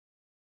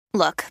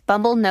Look,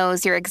 Bumble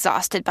knows you're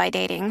exhausted by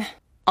dating.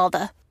 All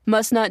the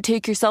must not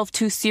take yourself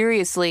too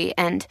seriously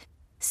and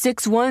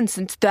 6'1"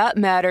 since that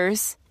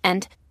matters.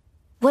 And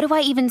what do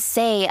I even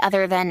say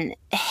other than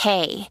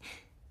hey?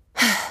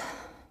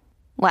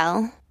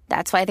 Well,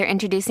 that's why they're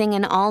introducing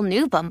an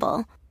all-new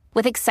Bumble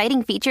with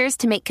exciting features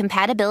to make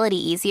compatibility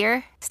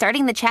easier,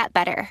 starting the chat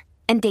better,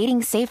 and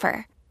dating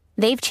safer.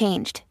 They've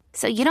changed,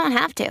 so you don't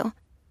have to.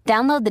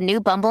 Download the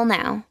new Bumble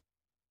now.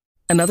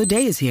 Another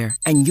day is here,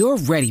 and you're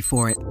ready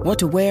for it. What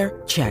to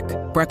wear? Check.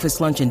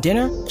 Breakfast, lunch, and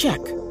dinner? Check.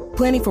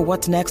 Planning for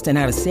what's next and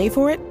how to save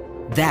for it?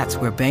 That's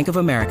where Bank of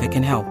America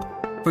can help.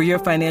 For your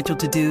financial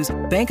to-dos,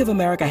 Bank of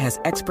America has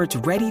experts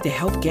ready to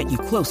help get you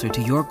closer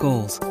to your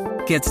goals.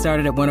 Get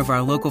started at one of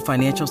our local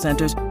financial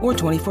centers or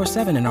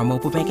 24/7 in our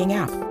mobile banking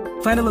app.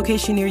 Find a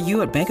location near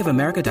you at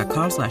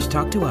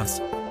bankofamerica.com/talktous.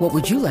 What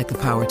would you like the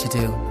power to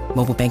do?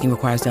 Mobile banking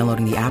requires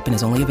downloading the app and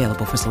is only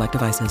available for select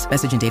devices.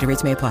 Message and data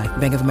rates may apply.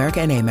 Bank of America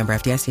N.A., member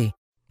FDIC.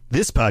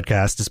 This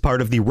podcast is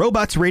part of the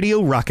Robots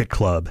Radio Rocket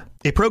Club,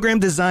 a program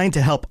designed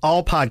to help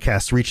all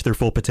podcasts reach their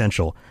full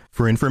potential.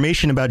 For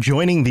information about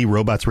joining the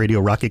Robots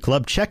Radio Rocket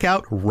Club, check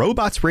out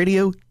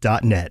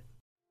robotsradio.net.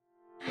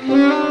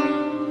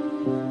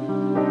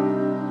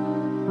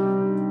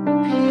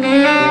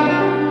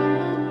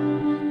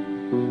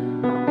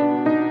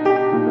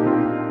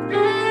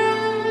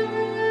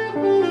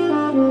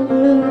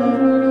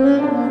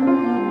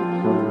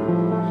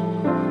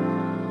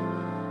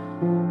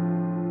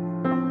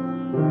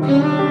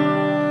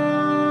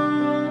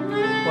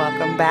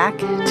 Welcome back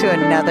to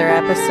another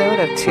episode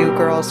of Two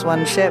Girls,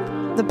 One Ship,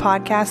 the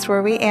podcast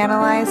where we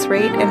analyze,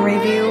 rate, and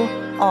review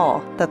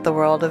all that the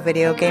world of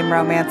video game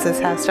romances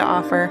has to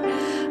offer.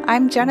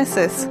 I'm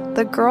Genesis,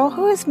 the girl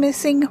who is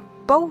missing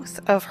both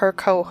of her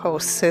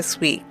co-hosts this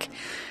week.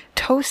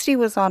 Toasty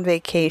was on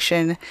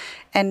vacation,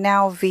 and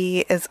now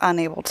V is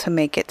unable to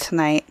make it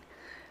tonight.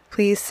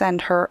 Please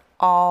send her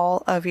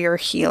all of your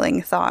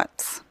healing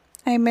thoughts.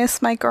 I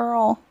miss my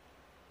girl.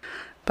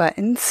 But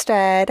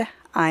instead,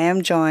 I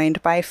am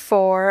joined by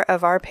 4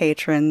 of our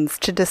patrons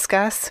to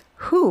discuss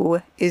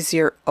who is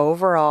your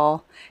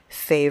overall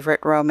favorite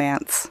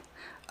romance.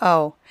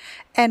 Oh,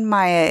 and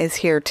Maya is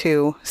here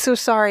too, so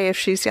sorry if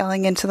she's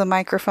yelling into the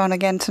microphone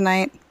again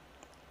tonight.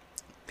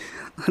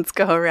 Let's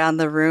go around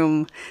the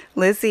room.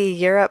 Lizzie,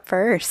 you're up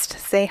first.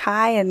 Say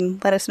hi and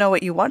let us know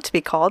what you want to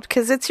be called,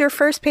 because it's your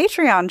first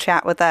Patreon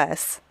chat with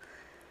us.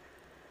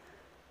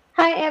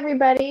 Hi,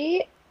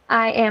 everybody.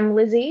 I am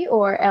Lizzie,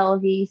 or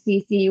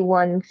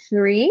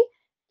LVCC13.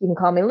 You can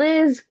call me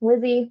Liz,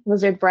 Lizzie,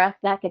 Lizard Breath.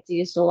 That gets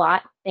used a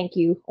lot. Thank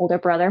you, older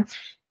brother.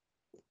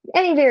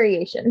 Any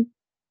variation.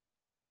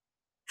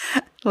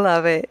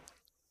 Love it.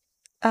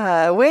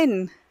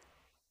 Win.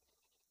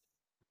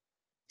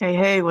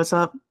 Hey, what's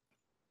up?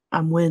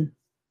 I'm Win.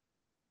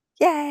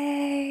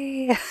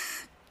 Yay!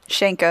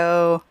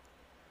 Shenko.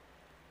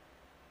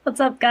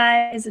 What's up,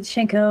 guys? It's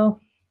Shenko.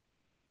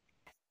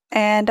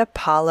 And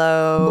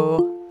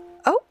Apollo.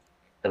 Oh.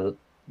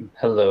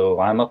 Hello,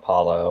 I'm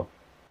Apollo.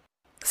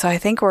 So I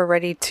think we're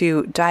ready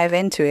to dive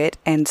into it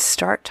and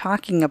start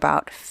talking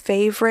about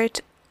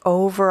favorite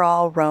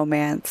overall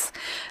romance.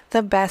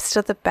 The best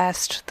of the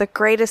best, the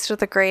greatest of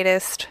the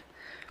greatest.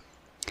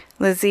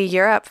 Lizzie,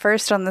 you're up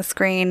first on the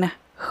screen.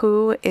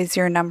 Who is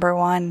your number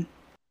one?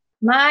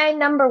 My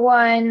number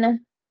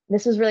one,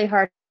 this was really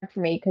hard for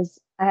me because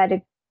I had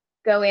to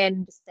go in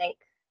and just think,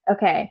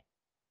 okay,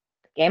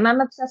 the game I'm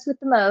obsessed with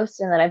the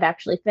most and that I've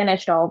actually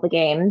finished all the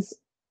games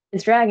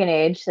is Dragon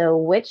Age. So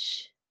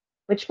which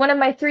one of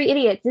my 3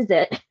 idiots is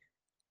it?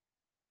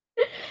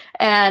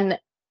 And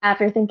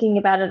after thinking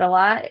about it a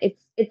lot,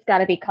 it's got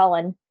to be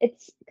Cullen.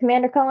 It's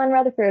Commander Cullen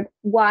Rutherford.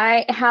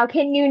 Why? How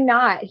can you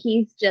not?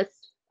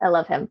 I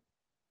love him.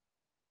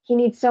 He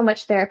needs so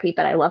much therapy,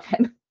 but I love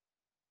him.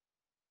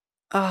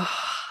 Oh,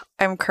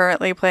 I'm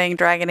currently playing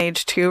Dragon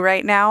Age 2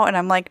 right now, and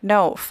I'm like,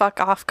 no, fuck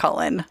off,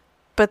 Cullen.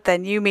 But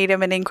then you meet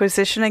him in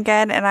Inquisition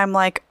again, and I'm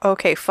like,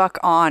 okay, fuck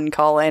on,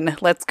 Cullen.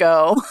 Let's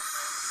go.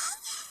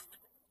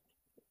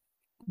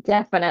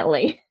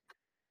 Definitely.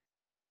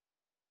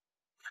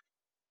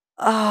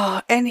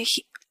 Oh, and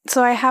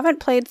so I haven't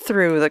played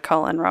through the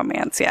Cullen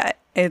romance yet.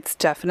 It's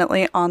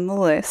definitely on the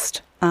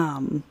list.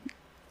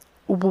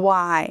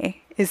 Why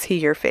is he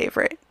your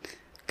favorite?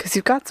 Because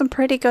you've got some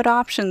pretty good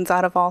options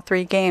out of all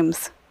 3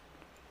 games.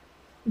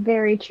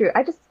 Very true.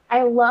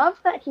 I love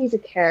that he's a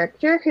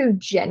character who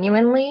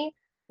genuinely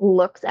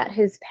looks at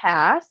his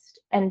past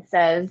and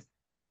says,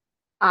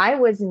 I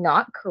was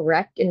not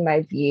correct in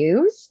my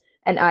views,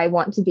 and I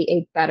want to be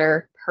a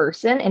better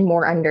person and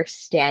more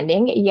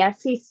understanding.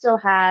 Yes, he still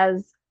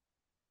has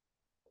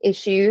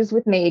issues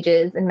with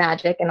mages and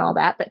magic and all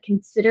that, but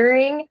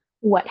considering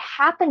what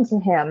happened to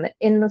him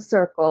in the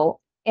Circle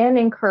and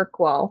in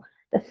Kirkwall,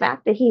 the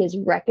fact that he has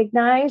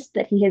recognized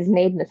that he has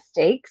made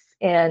mistakes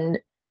and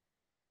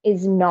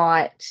is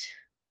not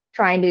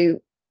trying to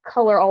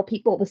color all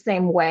people the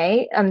same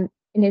way in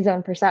his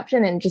own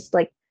perception, and just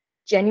like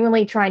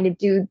genuinely trying to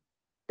do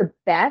the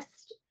best,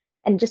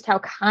 and just how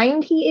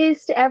kind he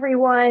is to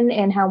everyone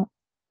and how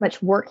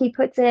much work he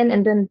puts in.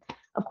 And then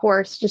of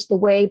course, just the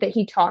way that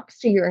he talks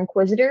to your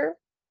Inquisitor.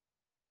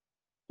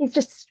 He's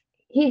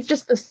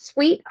just a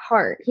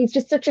sweetheart. He's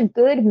just such a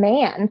good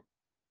man.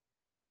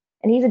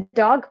 And he's a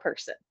dog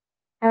person.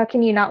 How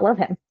can you not love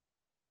him?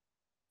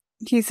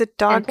 He's a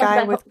dog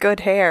guy with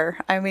good hair.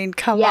 I mean,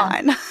 come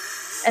on.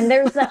 And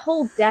there's that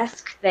whole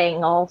desk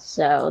thing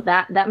also.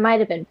 That might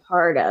have been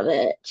part of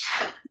it.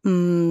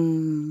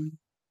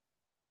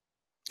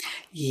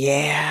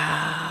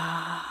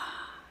 Yeah.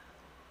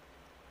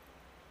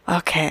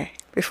 Okay.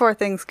 Before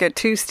things get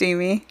too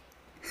steamy,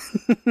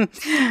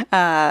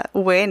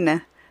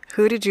 Wynn,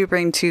 who did you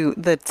bring to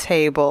the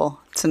table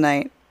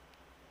tonight?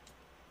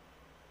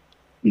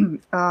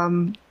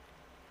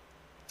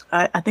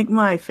 I think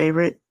my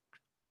favorite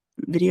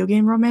video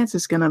game romance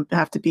is gonna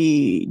have to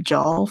be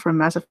Jaal from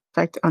Mass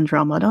Effect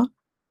Andromeda,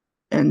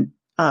 and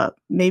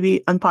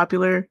maybe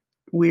unpopular,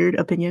 weird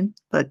opinion,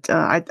 but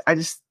I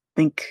just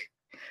think,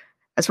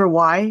 as for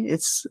why,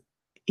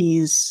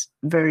 he's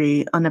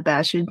very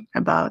unabashed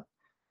about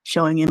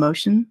showing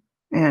emotion,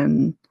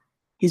 and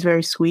he's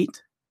very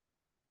sweet,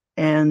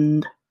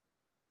 and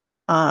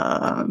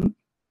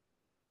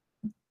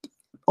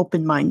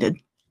open-minded.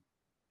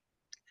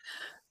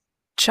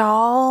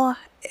 Jaal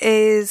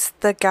is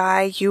the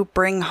guy you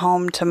bring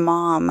home to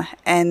mom,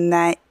 and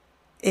that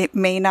it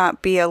may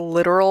not be a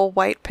literal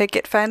white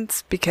picket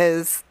fence,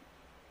 because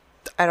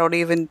I don't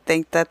even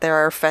think that there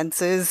are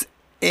fences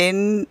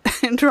in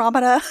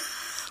Andromeda,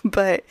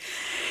 but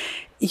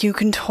you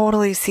can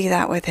totally see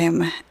that with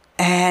him.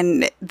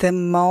 And the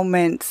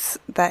moments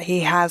that he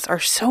has are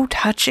so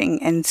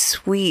touching and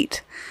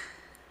sweet.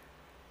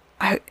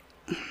 I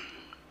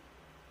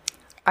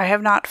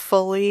have not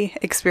fully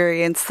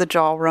experienced the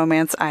Jaal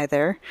romance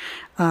either,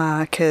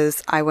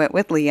 because I went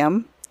with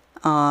Liam,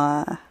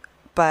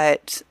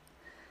 but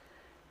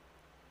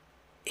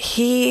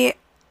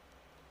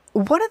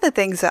one of the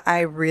things that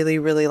I really,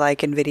 really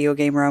like in video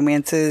game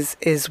romances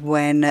is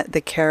when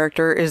the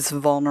character is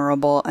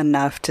vulnerable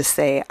enough to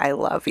say, I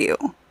love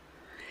you.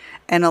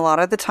 And a lot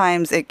of the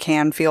times it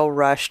can feel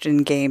rushed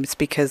in games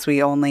because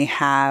we only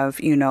have,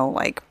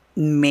 like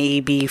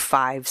maybe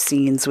 5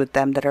 scenes with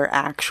them that are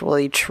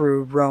actually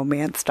true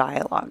romance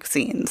dialogue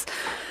scenes.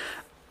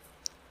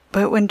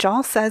 But when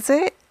Jaal says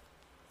it,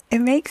 it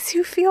makes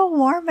you feel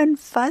warm and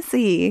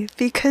fuzzy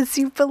because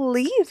you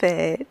believe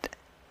it.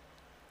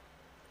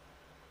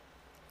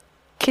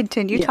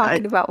 Continue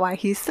talking about why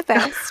he's the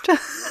best.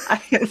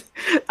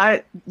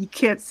 You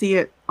can't see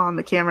it on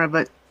the camera,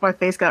 but my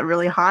face got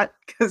really hot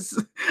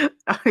because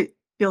I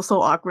feel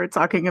so awkward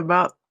talking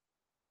about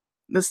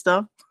this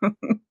stuff.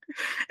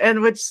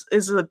 And which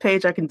is a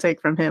page I can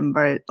take from him,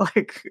 right?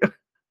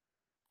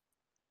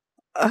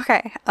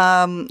 Okay,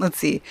 let's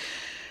see.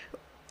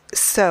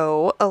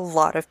 So a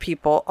lot of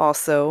people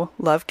also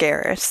love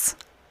Garrus,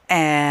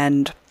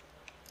 and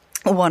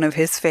one of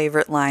his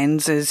favorite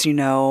lines is,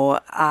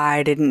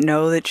 I didn't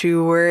know that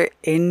you were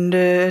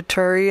into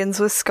Turians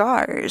with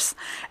scars.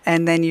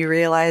 And then you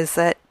realize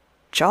that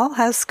Jaal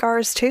has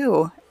scars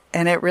too,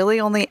 and it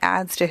really only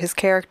adds to his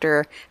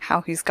character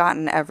how he's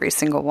gotten every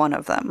single one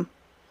of them.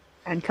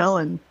 And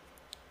Cullen.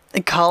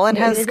 And Cullen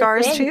has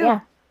scars too.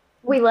 Yeah.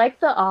 We like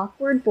the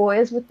awkward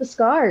boys with the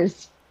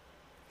scars.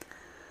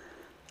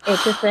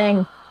 It's a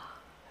thing.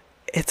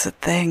 It's a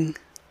thing.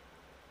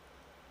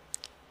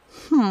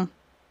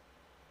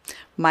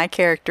 My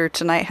character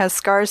tonight has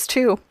scars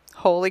too.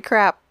 Holy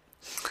crap.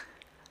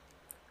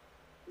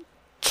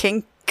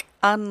 Kink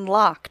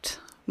unlocked.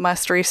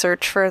 Must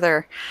research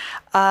further.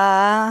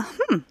 So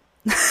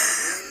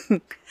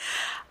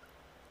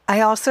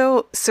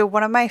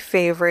one of my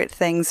favorite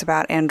things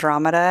about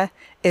Andromeda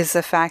is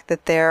the fact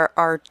that there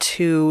are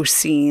 2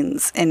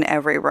 scenes in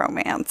every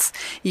romance.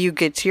 You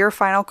get to your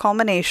final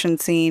culmination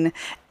scene,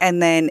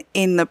 and then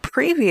in the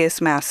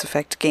previous Mass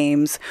Effect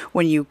games,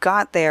 when you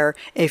got there,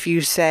 if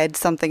you said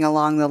something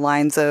along the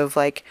lines of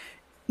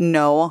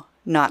no,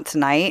 not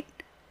tonight,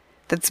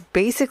 that's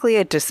basically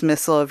a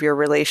dismissal of your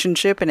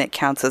relationship, and it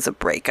counts as a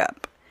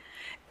breakup.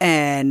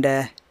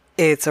 And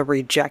it's a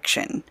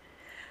rejection.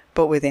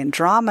 But with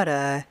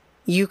Andromeda,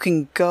 you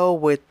can go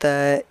with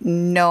the,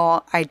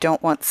 no, I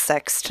don't want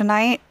sex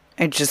tonight.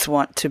 I just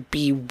want to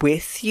be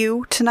with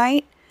you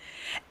tonight.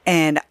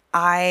 And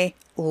I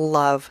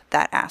love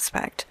that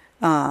aspect.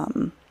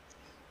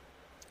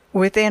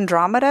 With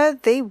Andromeda,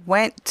 they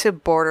went to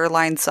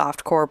borderline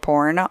softcore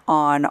porn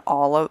on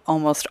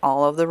almost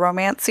all of the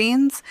romance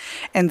scenes.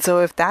 And so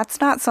if that's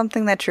not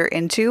something that you're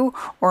into,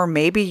 or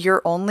maybe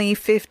you're only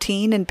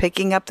 15 and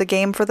picking up the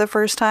game for the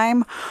first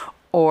time,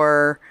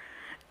 or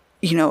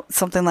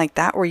something like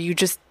that where you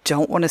just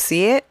don't want to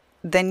see it,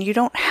 then you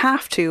don't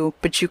have to,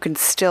 but you can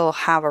still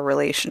have a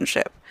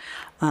relationship.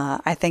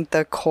 I think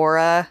the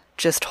Cora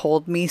just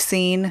hold me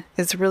scene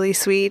is really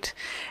sweet,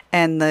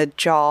 and the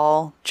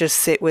Jaal just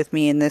sit with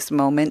me in this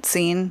moment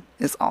scene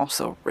is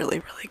also really,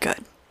 really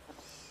good.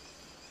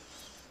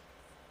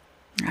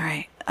 All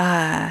right.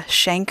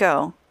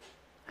 Shanko,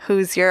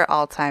 who's your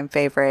all-time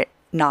favorite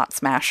not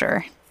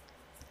smasher?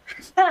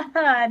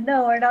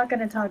 No, we're not going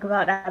to talk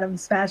about Adam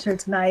Smasher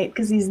tonight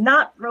because he's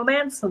not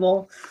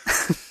romanceable.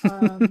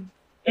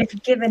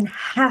 If given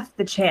half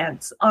the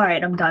chance. All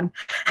right, I'm done.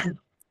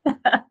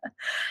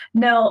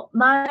 No,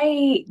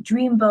 my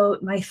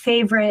dreamboat, my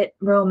favorite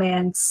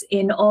romance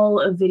in all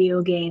of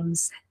video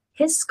games,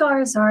 his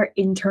scars are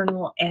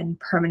internal and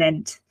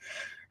permanent.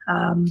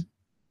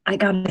 I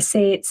gotta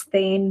say it's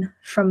Thane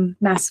from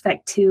Mass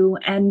Effect 2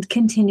 and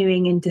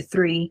continuing into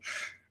 3.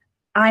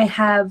 I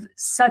have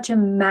such a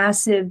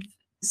massive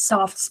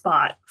soft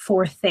spot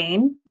for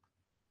Thane.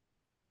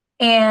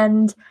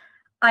 And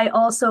I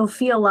also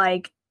feel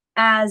like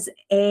as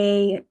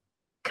a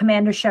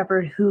Commander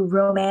Shepard who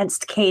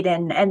romanced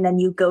Kaidan and then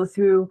you go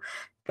through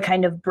the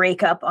kind of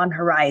breakup on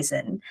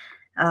Horizon,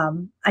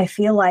 I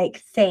feel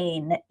like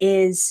Thane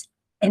is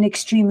an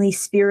extremely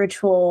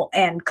spiritual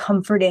and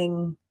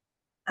comforting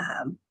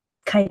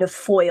kind of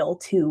foil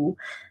to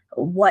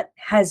what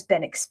has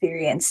been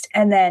experienced.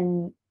 And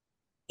then,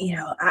 you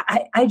know,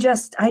 I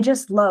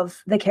just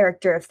love the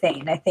character of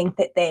Thane. I think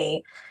that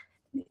they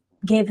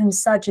gave him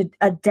such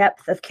a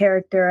depth of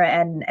character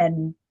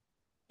and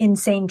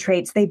insane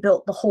traits. They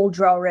built the whole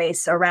draw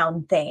race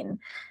around Thane.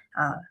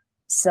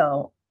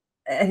 So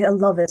I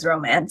love his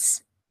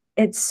romance.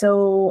 It's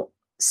so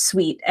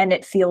sweet and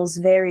it feels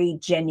very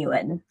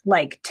genuine,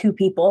 like two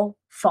people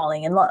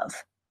falling in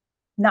love.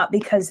 Not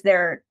because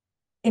they're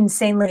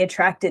insanely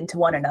attracted to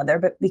one another,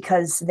 but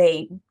because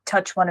they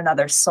touch one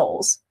another's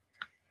souls.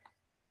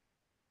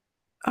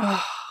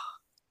 Oh,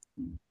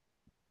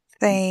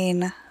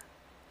 Thane.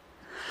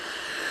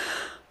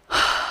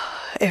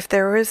 If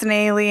there was an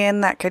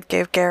alien that could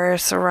give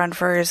Garrus a run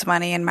for his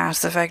money in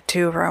Mass Effect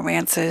 2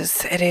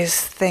 romances, it is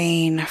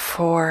Thane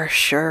for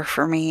sure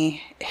for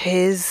me.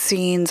 His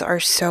scenes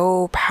are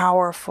so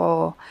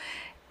powerful,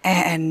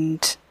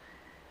 and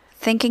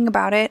thinking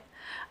about it,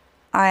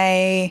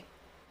 I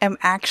am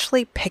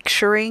actually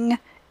picturing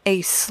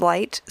a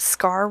slight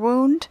scar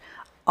wound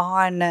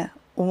on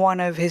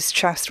one of his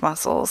chest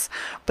muscles,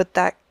 but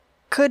that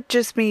could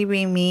just be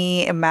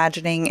me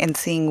imagining and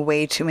seeing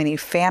way too many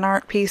fan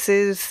art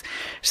pieces,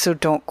 so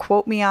don't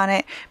quote me on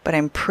it, but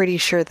I'm pretty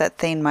sure that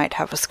Thane might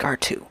have a scar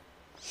too.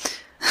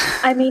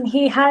 I mean,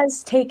 he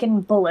has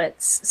taken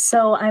bullets,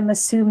 so I'm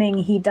assuming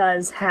he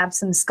does have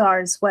some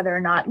scars, whether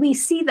or not we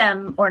see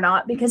them or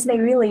not, because they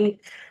really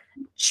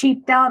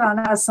cheaped out on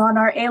us on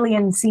our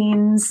alien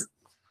scenes.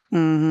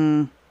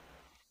 Mm-hmm.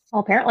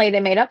 Well, apparently they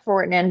made up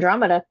for it in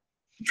Andromeda.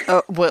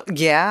 Oh, well,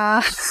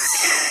 yeah.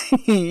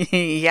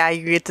 Yeah,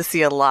 you get to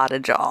see a lot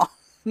of Jaw.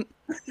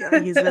 Yeah,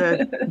 he's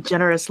a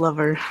generous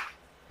lover.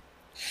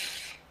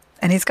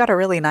 And he's got a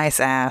really nice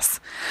ass.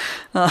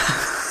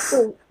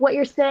 So what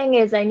you're saying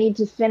is I need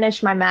to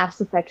finish my Mass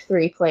Effect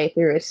 3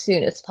 playthrough as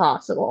soon as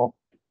possible.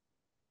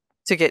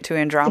 To get to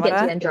Andromeda? To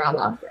get to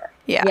Andromeda.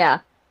 Yeah. Yeah.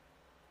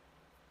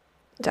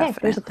 Definitely. Okay,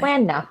 there's a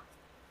plan now.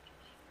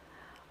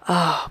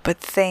 Oh, but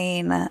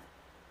Thane,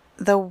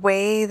 the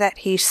way that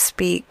he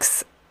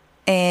speaks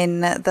in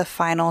the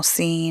final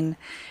scene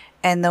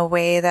and the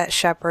way that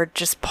Shepard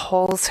just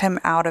pulls him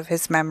out of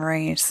his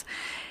memories,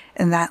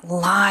 and that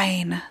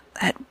line,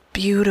 that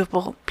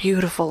beautiful,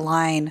 beautiful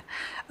line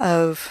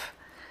of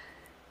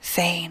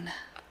Thane,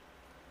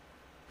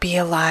 be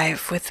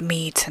alive with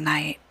me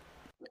tonight.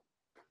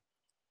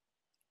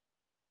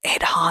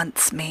 It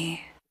haunts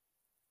me.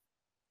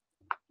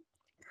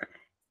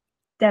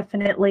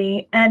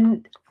 Definitely.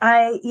 And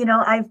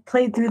I've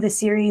played through the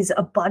series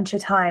a bunch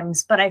of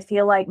times, but I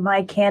feel like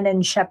my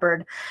canon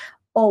Shepard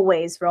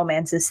always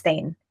romances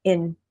Thane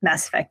in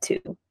Mass Effect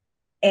 2.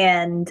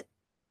 And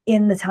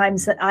in the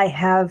times that I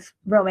have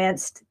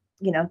romanced,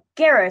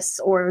 Garrus,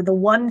 or the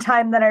one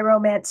time that I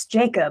romanced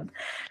Jacob,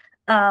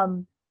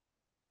 I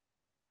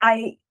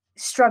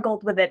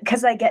struggled with it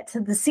because I get to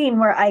the scene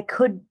where I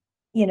could,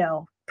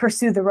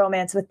 pursue the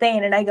romance with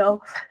Thane, and I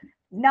go,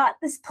 not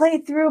this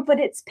playthrough, but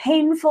it's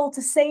painful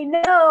to say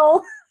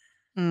no.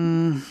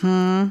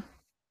 Mm-hmm.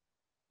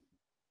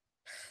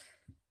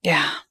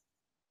 Yeah.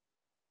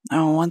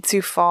 Oh, once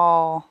you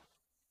fall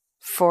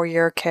for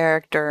your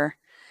character,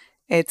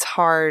 it's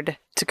hard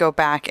to go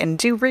back and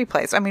do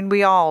replays. I mean,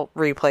 we all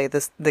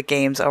replay the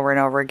games over and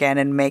over again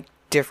and make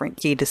different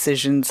key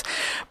decisions.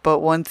 But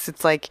once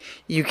it's like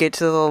you get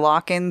to the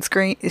lock-in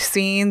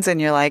scenes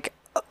and you're like,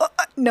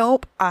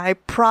 nope, I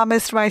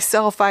promised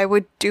myself I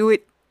would do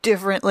it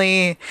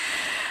differently.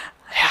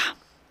 Yeah.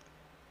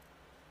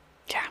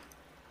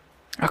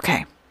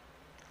 Okay.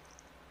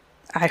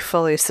 I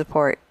fully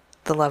support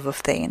the love of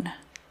Thane.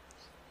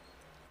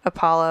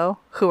 Apollo,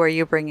 who are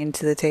you bringing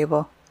to the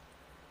table?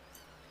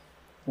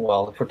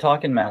 Well, if we're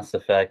talking Mass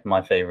Effect,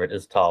 my favorite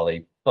is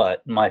Tali,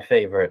 but my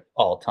favorite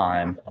all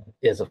time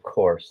is, of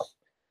course,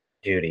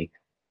 Judy.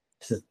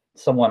 This is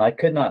someone I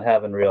could not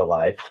have in real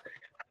life,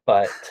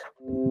 but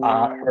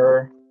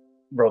her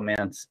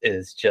romance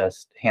is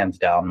just hands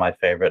down my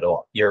favorite.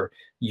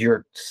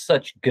 You're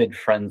such good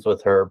friends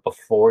with her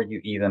before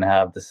you even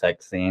have the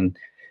sex scene.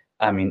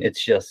 I mean,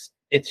 it's just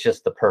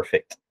the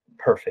perfect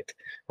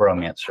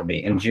romance for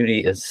me. And Judy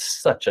is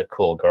such a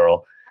cool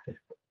girl.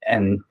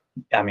 And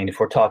I mean, if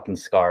we're talking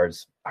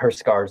scars, her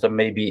scars are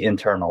maybe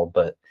internal,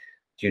 but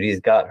Judy's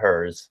got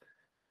hers.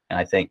 And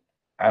I think,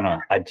 I don't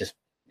know,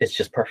 it's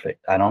just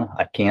perfect. I don't know.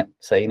 I can't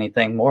say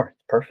anything more.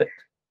 It's perfect.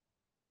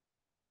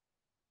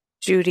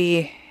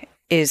 Judy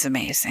is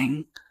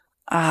amazing.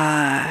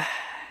 And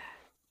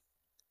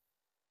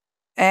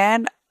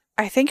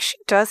I think she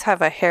does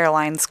have a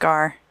hairline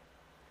scar.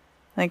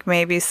 Like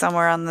maybe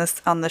somewhere on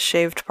the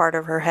shaved part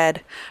of her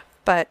head.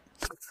 But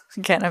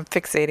again, I'm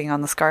fixating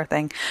on the scar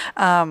thing.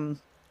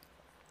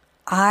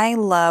 I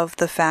love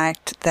the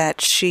fact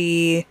that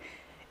she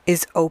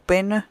is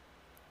open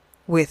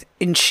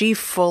and she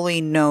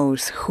fully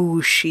knows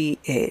who she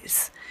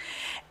is.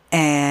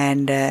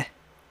 And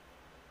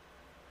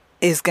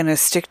is going to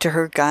stick to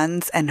her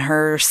guns and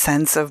her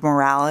sense of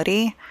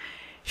morality.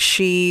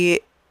 She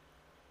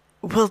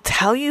will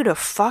tell you to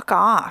fuck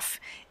off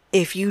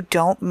if you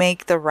don't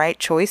make the right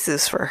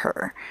choices for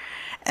her.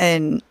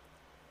 And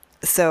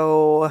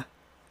so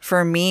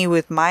for me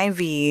with my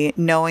V,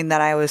 knowing that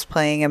I was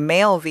playing a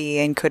male V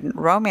and couldn't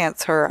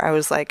romance her, I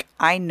was like,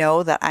 I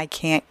know that I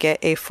can't get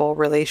a full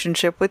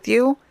relationship with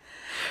you.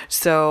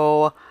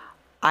 So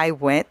I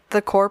went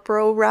the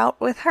corporal route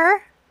with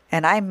her.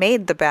 And I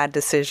made the bad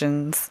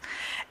decisions.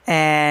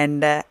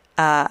 And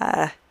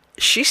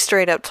she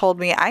straight up told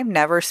me, I'm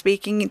never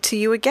speaking to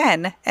you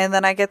again. And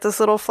then I get this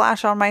little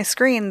flash on my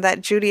screen that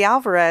Judy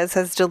Alvarez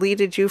has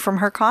deleted you from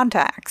her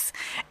contacts.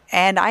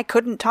 And I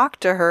couldn't talk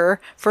to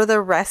her for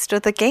the rest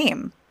of the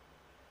game.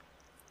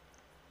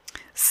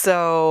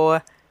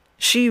 So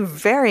she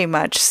very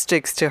much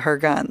sticks to her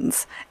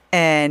guns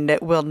and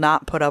will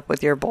not put up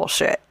with your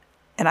bullshit.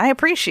 And I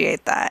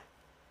appreciate that.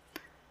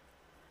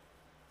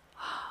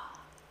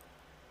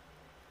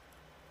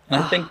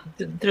 And I think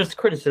there's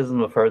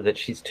criticism of her that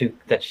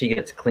she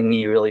gets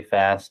clingy really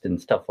fast and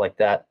stuff like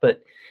that.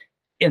 But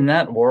in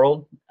that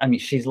world, I mean,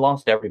 she's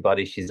lost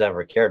everybody she's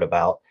ever cared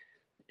about.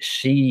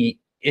 She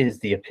is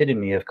the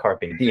epitome of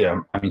carpe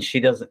diem. I mean,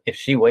 if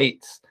she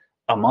waits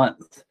a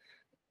month,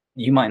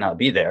 you might not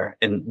be there,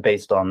 and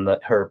based on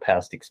her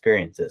past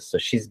experiences. So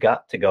she's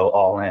got to go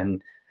all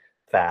in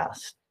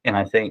fast. And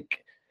I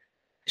think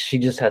she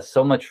just has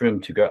so much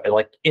room to grow.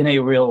 Like in a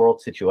real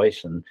world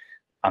situation,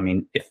 I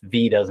mean, if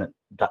V doesn't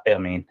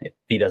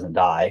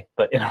die,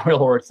 but in a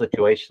real world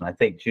situation, I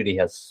think Judy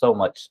has so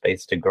much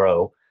space to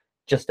grow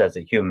just as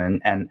a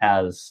human and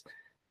as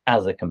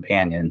a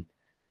companion.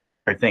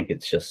 I think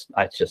it's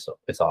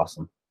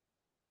awesome.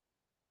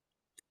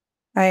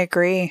 I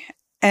agree.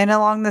 And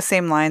along the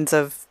same lines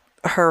of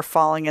her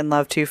falling in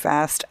love too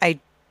fast,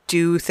 I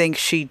do think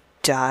she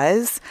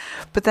does.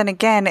 But then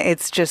again,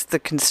 it's just the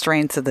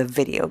constraints of the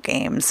video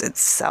games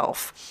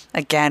itself.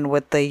 Again,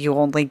 with you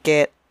only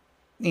get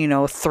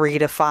 3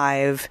 to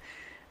 5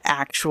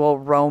 actual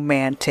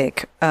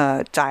romantic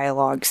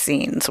dialogue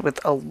scenes with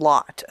a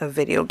lot of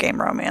video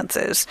game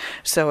romances.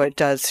 So it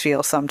does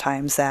feel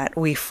sometimes that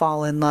we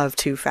fall in love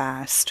too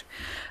fast.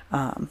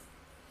 And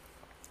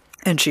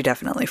she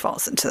definitely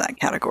falls into that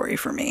category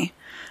for me.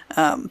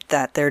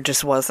 That there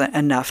just wasn't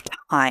enough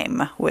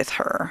time with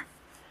her.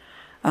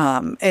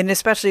 And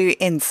especially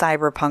in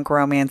cyberpunk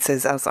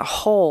romances as a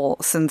whole,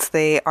 since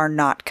they are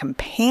not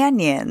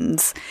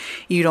companions,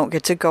 you don't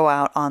get to go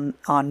out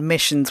on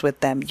missions with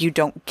them. You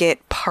don't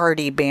get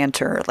party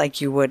banter like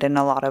you would in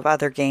a lot of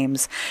other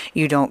games.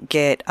 You don't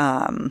get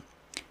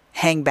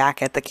hang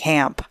back at the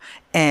camp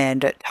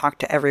and talk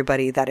to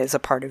everybody that is a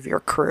part of your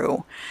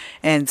crew.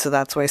 And so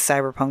that's why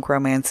cyberpunk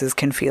romances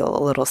can feel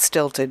a little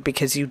stilted,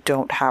 because you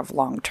don't have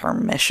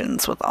long-term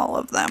missions with all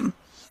of them.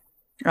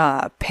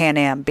 Pan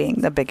Am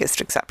being the biggest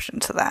exception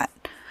to that.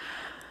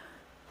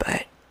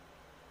 But,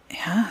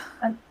 yeah.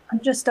 I'm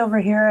just over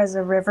here as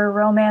a river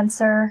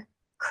romancer,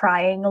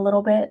 crying a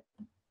little bit.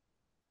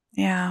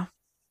 Yeah.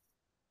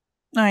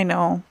 I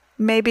know.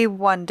 Maybe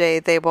one day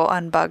they will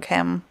unbug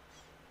him.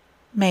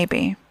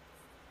 Maybe.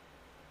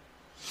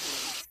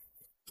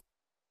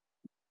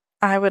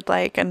 I would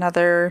like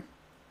another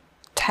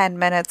 10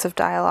 minutes of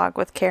dialogue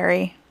with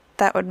Carrie.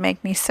 That would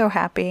make me so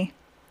happy.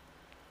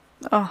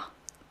 Oh.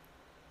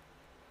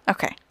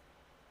 Okay.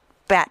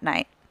 Bat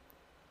Night.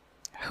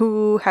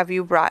 Who have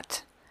you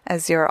brought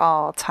as your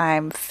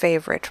all-time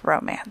favorite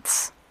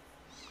romance?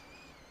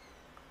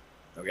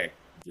 Okay.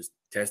 Just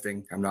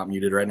testing. I'm not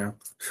muted right now.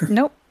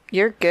 Nope.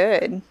 You're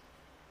good.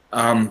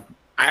 I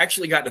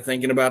actually got to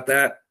thinking about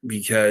that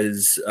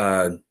because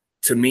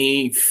to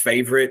me,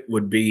 favorite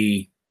would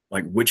be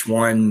like, which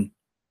one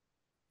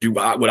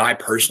would I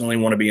personally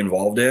want to be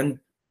involved in?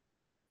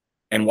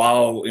 And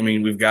while, I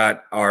mean, we've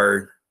got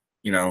our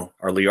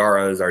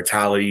Liaras, our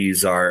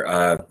Tallies,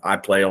 I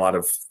play a lot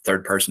of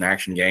third-person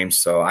action games,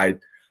 so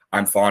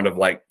I'm fond of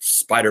like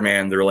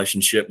Spider-Man, the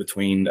relationship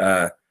between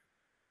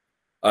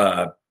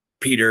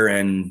Peter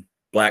and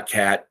Black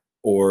Cat,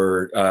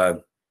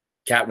 or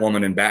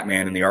Catwoman and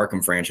Batman in the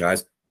Arkham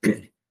franchise.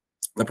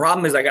 The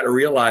problem is I got to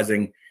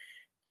realizing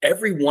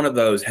every one of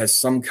those has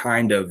some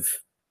kind of,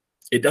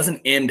 it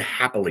doesn't end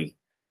happily.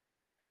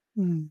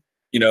 In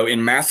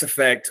Mass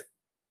Effect,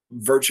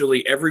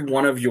 virtually every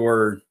one of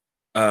your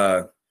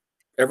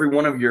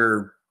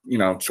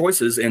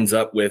choices ends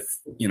up with,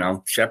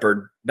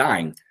 Shepard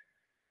dying.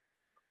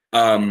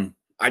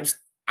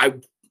 I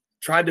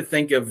tried to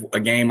think of a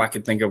game I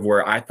could think of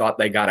where I thought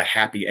they got a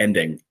happy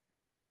ending.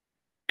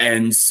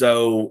 And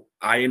so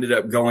I ended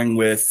up going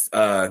with,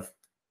 I've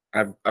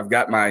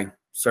got my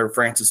Sir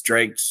Francis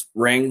Drake's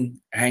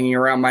ring hanging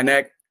around my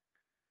neck.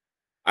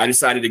 I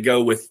decided to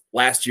go with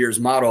last year's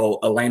model,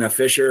 Elena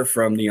Fisher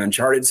from the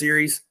Uncharted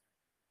series.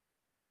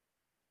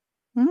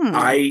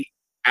 I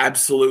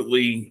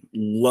absolutely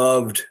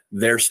loved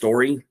their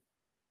story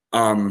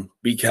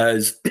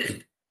because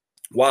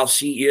while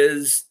she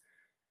is,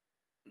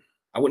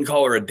 I wouldn't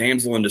call her a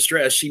damsel in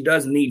distress, she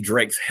does need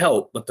Drake's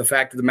help. But the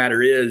fact of the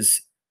matter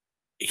is,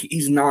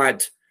 he's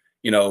not,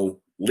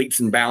 leaps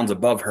and bounds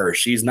above her.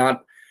 She's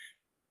not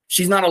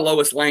a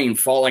Lois Lane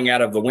falling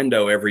out of the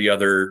window every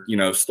other,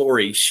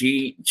 story.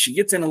 She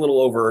gets in a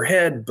little over her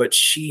head, but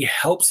she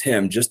helps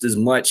him just as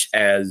much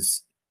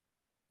as,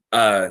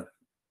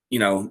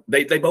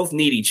 they both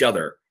need each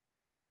other.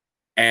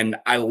 And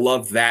I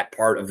love that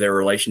part of their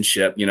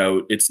relationship.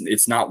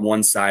 It's not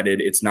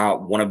one-sided. It's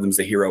not one of them's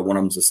a hero, one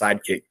of them's a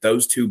sidekick.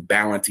 Those two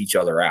balance each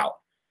other out.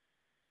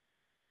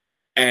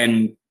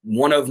 And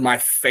one of my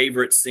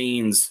favorite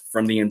scenes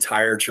from the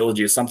entire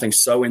trilogy is something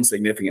so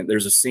insignificant.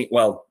 There's a scene,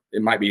 well,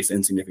 it might be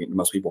insignificant to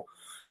most people.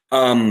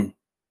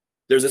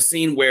 There's a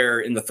scene where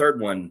in the third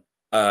one,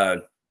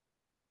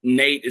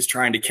 Nate is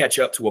trying to catch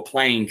up to a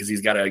plane because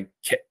he's got to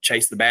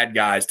chase the bad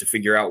guys to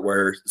figure out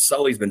where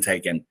Sully's been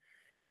taken.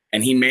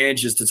 And he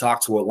manages to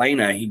talk to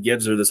Elena. He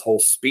gives her this whole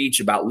speech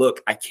about,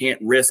 look, I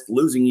can't risk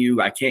losing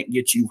you. I can't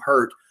get you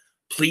hurt.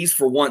 Please,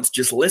 for once,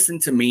 just listen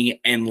to me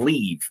and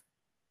leave.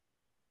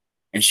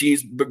 And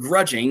she's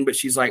begrudging, but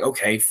she's like,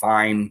 okay,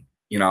 fine.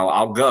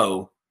 I'll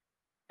go.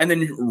 And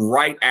then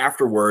right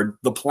afterward,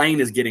 the plane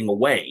is getting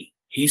away.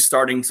 He's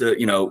starting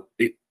to,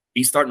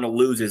 he's starting to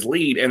lose his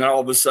lead. And then all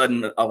of a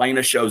sudden,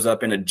 Elena shows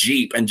up in a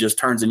Jeep and just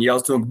turns and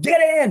yells to him,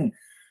 get in.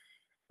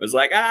 It was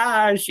like,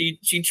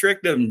 she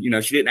tricked him.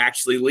 She didn't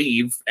actually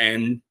leave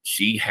and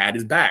she had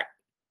his back.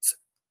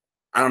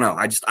 I don't know.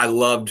 I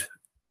loved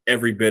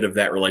every bit of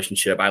that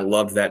relationship. I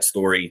loved that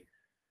story.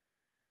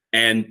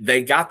 And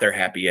they got their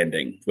happy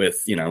ending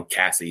with,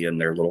 Cassie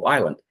and their little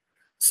island.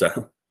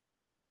 So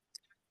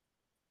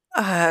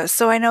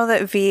I know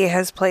that V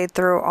has played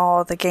through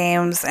all the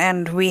games,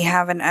 and we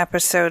have an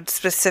episode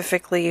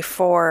specifically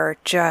for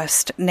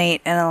just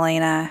Nate and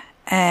Elena.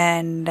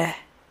 And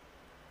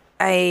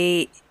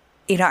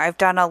I've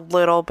done a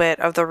little bit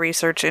of the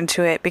research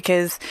into it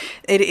because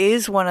it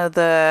is one of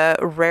the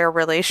rare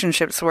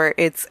relationships where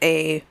it's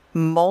a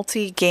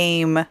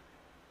multi-game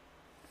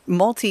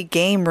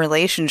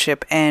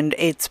relationship, and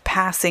it's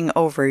passing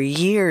over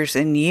years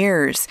and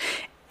years,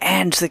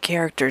 and the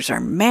characters are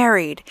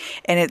married,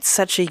 and it's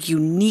such a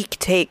unique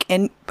take.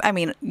 And I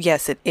mean,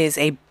 yes, it is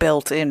a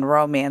built-in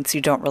romance.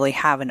 You don't really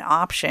have an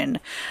option.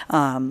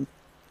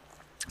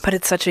 But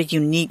it's such a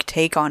unique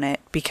take on it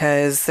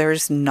because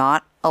there's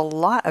not a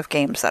lot of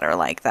games that are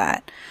like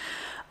that.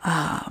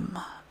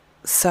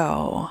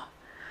 So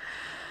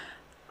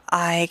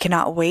I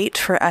cannot wait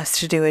for us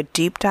to do a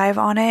deep dive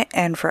on it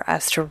and for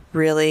us to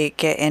really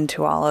get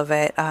into all of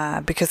it,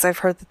 because I've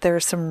heard that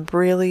there's some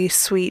really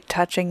sweet,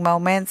 touching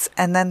moments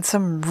and then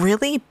some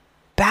really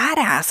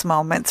badass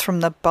moments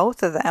from the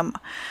both of them.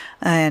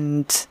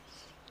 And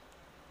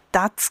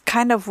that's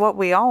kind of what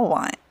we all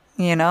want,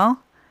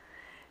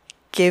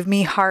 Give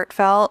me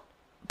heartfelt,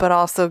 but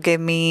also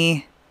give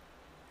me,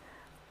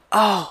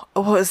 what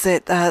was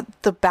it?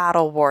 The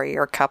Battle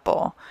Warrior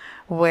couple,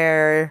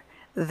 where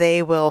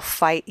they will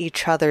fight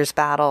each other's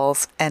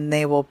battles and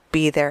they will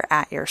be there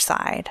at your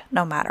side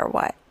no matter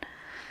what.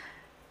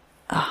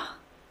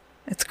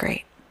 It's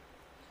great.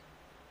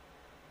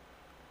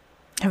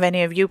 Have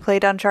any of you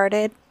played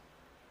Uncharted?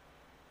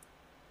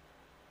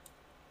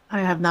 I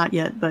have not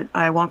yet, but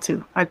I want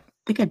to. I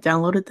think I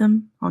downloaded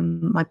them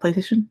on my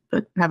PlayStation,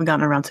 but haven't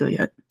gotten around to it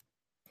yet.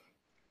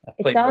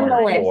 It's on the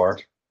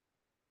list.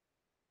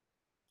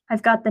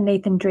 I've got the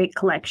Nathan Drake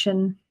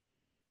collection.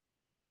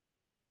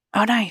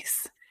 Oh,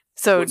 nice.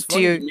 So what's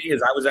funny to me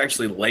is I was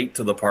actually late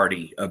to the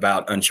party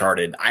about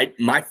Uncharted.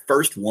 My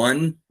first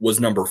one was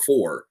number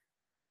 4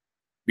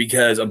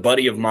 because a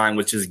buddy of mine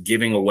was just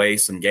giving away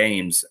some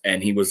games,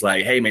 and he was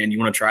like, hey man, you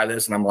want to try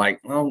this? And I'm like,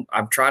 well,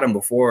 I've tried them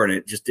before and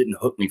it just didn't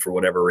hook me for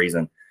whatever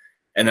reason.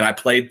 And then I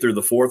played through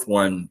the 4th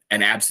one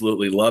and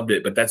absolutely loved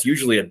it. But that's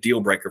usually a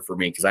deal breaker for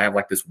me because I have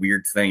like this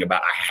weird thing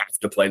about I have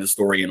to play the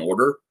story in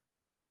order.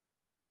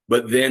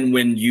 But then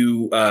when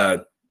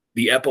the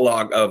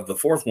epilogue of the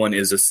 4th one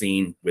is a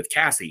scene with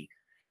Cassie,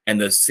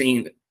 and the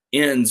scene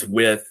ends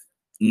with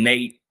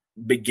Nate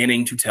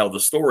beginning to tell the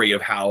story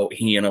of how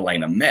he and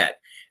Elena met.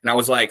 And I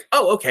was like,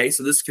 oh, okay,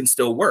 so this can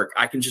still work.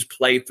 I can just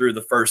play through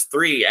the first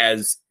 3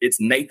 as it's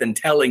Nathan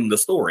telling the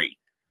story.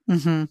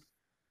 Mm-hmm.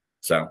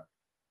 So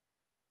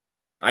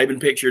I even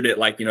pictured it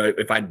like,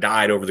 if I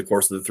died over the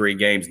course of the 3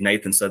 games,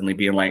 Nathan suddenly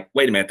being like,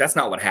 wait a minute, that's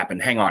not what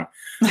happened. Hang on.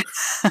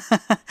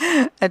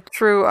 A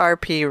true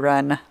RP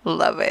run.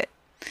 Love it.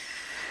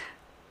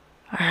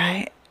 All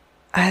right.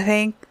 I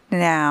think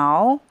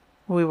now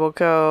we will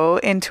go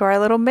into our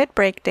little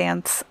mid-break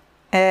dance,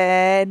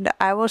 and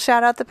I will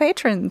shout out the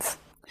patrons.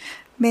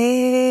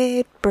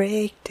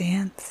 Mid-break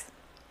dance.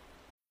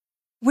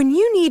 When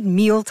you need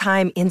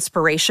mealtime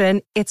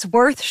inspiration, it's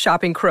worth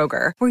shopping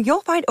Kroger, where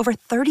you'll find over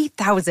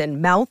 30,000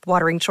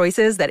 mouth-watering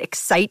choices that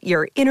excite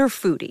your inner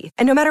foodie.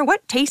 And no matter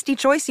what tasty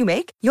choice you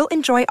make, you'll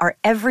enjoy our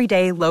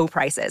everyday low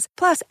prices,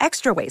 plus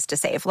extra ways to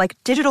save, like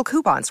digital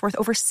coupons worth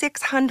over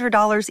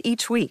 $600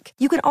 each week.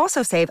 You can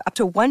also save up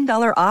to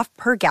 $1 off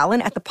per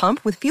gallon at the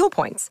pump with fuel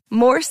points.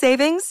 More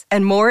savings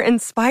and more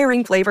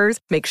inspiring flavors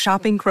make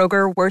shopping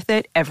Kroger worth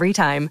it every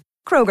time.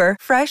 Kroger,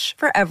 fresh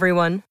for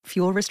everyone.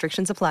 Fuel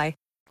restrictions apply.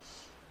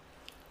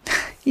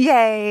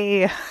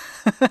 Yay!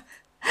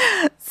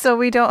 So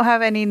we don't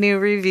have any new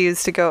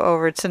reviews to go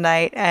over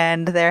tonight,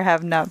 and there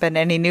have not been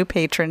any new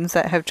patrons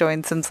that have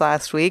joined since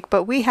last week,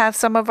 but we have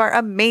some of our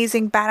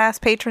amazing badass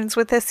patrons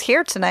with us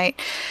here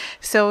tonight.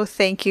 So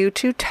thank you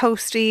to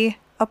Toasty,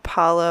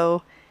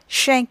 Apollo,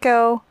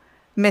 Shanko,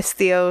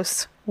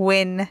 Misthios,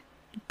 Win,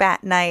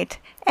 Bat Knight,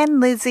 and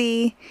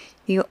Lizzie.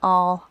 You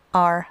all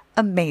are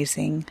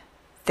amazing.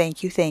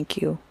 Thank you, thank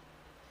you.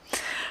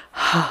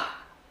 All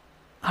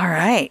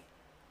right.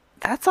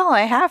 That's all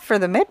I have for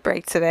the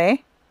mid-break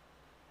today,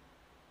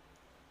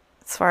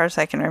 as far as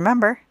I can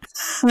remember.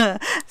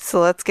 So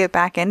let's get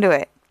back into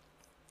it.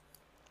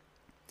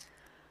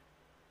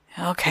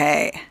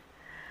 Okay.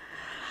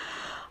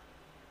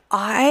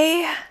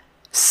 I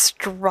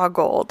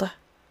struggled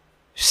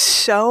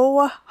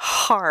so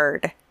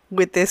hard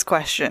with this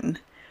question.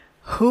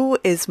 Who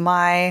is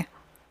my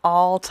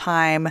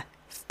all-time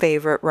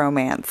favorite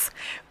romance?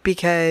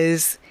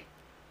 Because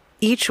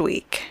each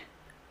week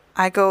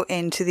I go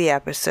into the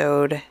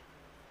episode,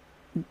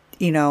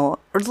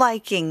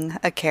 liking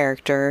a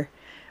character,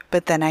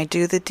 but then I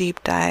do the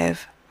deep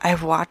dive. I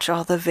watch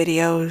all the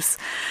videos.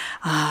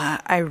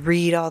 I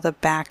read all the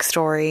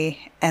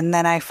backstory, and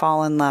then I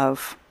fall in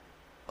love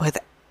with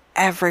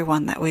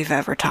everyone that we've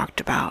ever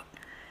talked about.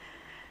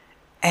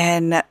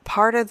 And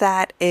part of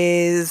that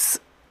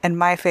is, and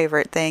my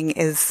favorite thing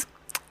is,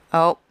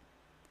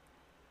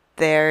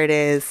 there it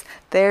is.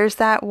 There's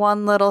that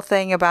one little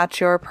thing about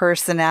your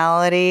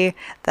personality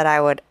that I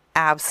would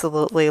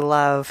absolutely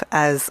love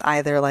as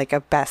either like a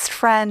best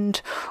friend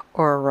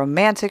or a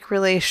romantic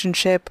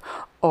relationship,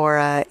 or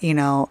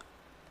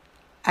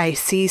I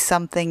see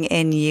something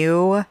in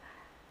you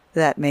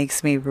that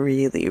makes me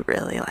really,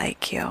 really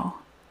like you.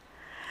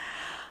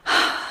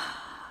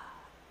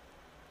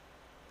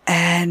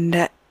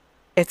 And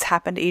it's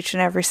happened each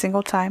and every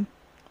single time.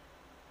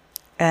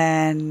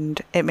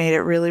 And it made it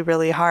really,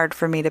 really hard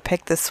for me to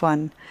pick this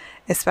one,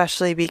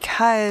 especially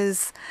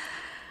because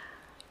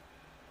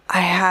I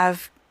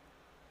have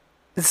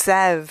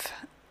Zev,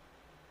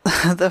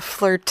 the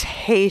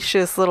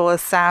flirtatious little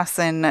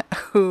assassin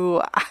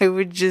who I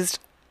would just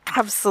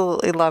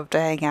absolutely love to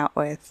hang out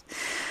with.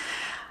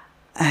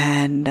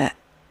 And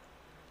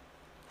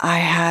I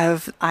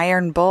have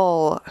Iron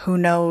Bull, who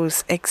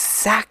knows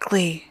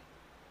exactly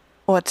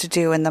what to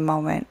do in the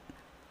moment.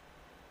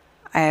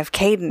 I have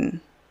Caden,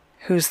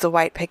 who's the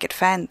white picket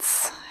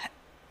fence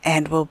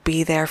and will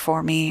be there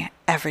for me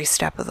every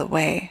step of the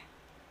way.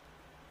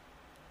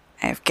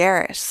 I have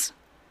Garrus,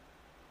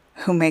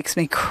 who makes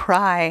me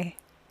cry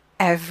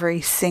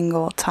every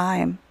single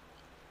time.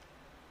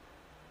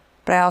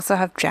 But I also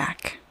have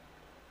Jack.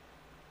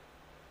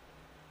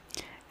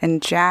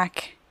 And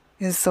Jack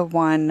is the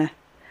one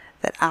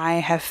that I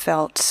have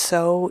felt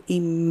so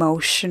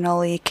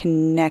emotionally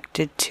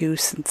connected to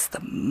since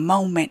the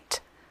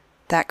moment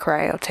that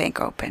cryo tank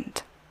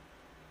opened.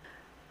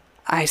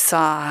 I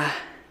saw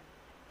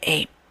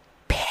a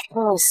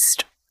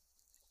pissed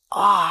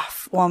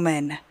off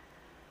woman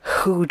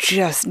who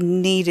just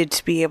needed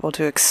to be able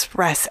to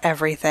express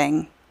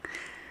everything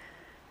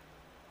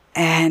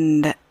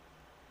and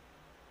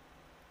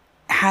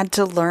had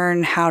to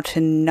learn how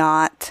to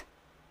not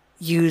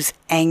use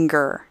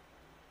anger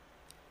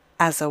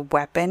as a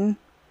weapon,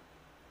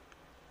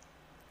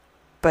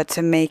 but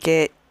to make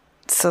it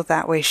so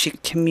that way she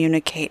could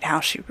communicate how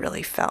she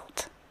really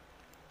felt.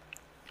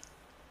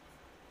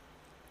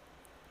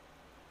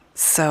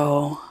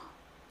 So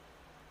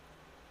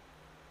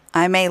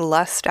I may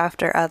lust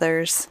after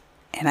others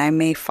and I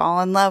may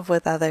fall in love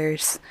with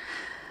others,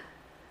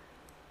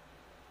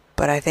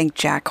 but I think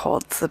Jack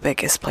holds the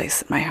biggest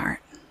place in my heart.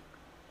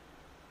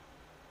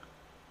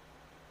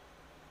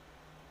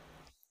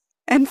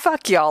 And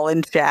fuck y'all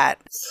in chat.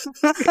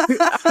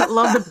 I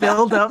love the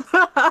build up.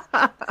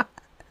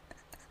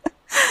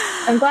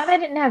 I'm glad I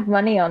didn't have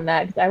money on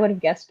that because I would have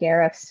guessed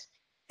Garrus.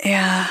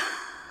 Yeah.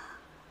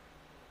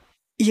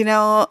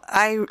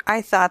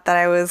 I thought that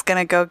I was going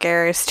to go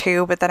Garrus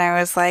too, but then I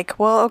was like,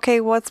 well,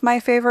 okay, what's my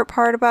favorite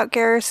part about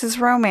Garrus's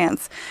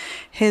romance?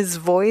 His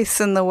voice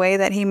and the way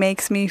that he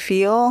makes me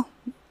feel?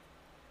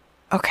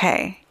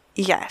 Okay,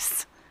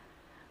 yes.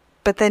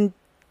 But then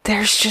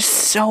there's just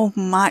so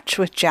much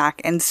with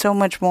Jack and so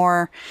much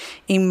more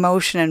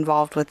emotion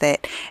involved with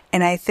it.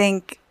 And I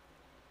think,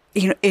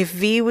 if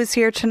V was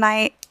here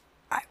tonight,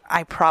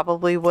 I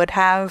probably would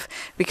have,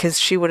 because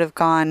she would have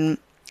gone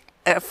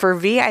For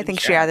V, I think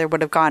she either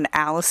would have gone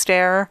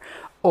Alistair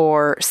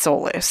or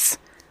Solus.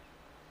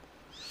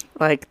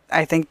 Like,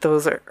 I think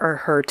those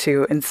are her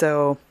two. And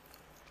so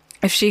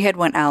if she had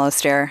went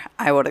Alistair,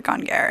 I would have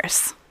gone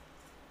Garrus.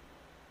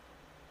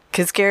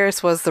 Because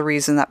Garrus was the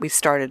reason that we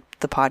started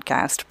the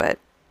podcast, but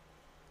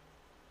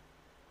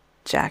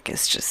Jack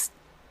is just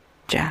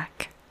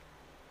Jack.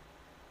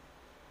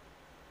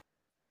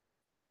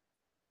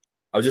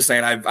 I was just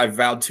saying, I've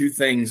vowed 3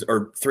 things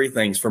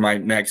for my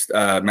next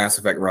Mass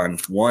Effect run.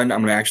 1, I'm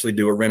going to actually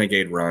do a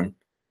Renegade run.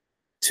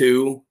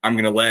 2, I'm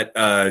going to let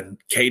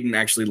Caden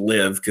actually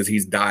live because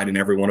he's died in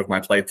every one of my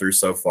playthroughs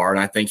so far, and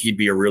I think he'd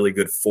be a really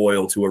good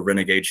foil to a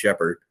Renegade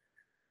Shepard.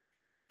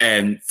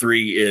 And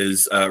 3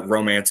 is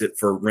romance it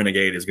for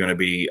Renegade is going to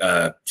be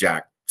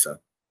Jack.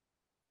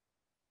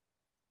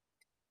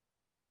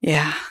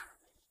 Yeah.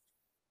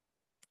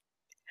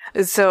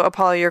 So,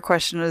 Apollo, your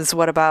question is,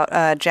 what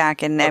about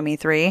Jack and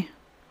ME3?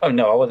 Oh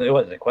no, it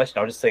wasn't a question.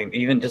 I was just saying,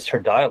 even just her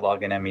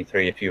dialogue in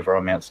ME3, if you've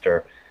romanced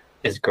her,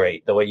 is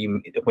great. The way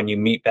when you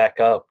meet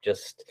back up,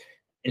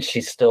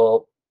 she's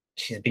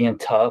being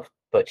tough,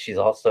 but she's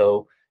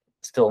also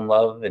still in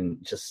love,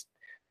 and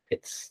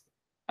it's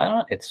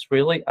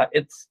really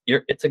it's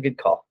a good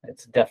call.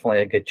 It's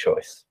definitely a good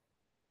choice.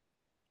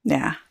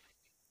 Yeah.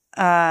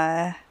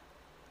 I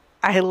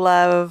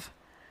love.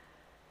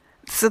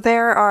 So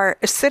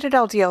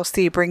Citadel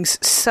DLC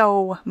brings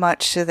so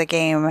much to the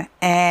game,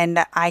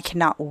 and I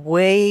cannot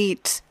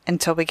wait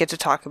until we get to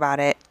talk about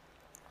it.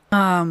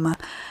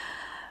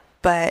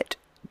 But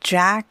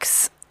Jack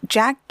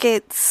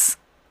gets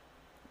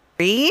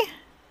 3?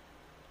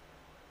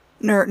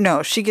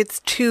 No, she gets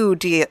 2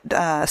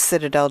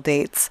 Citadel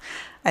dates,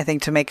 I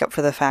think, to make up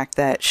for the fact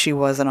that she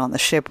wasn't on the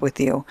ship with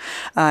you.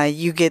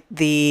 You get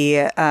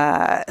the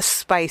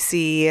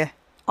spicy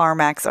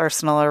Armax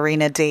Arsenal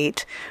Arena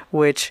date,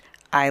 which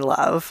I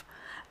love,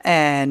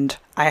 and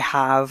I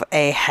have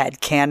a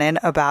headcanon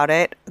about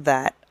it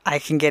that I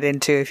can get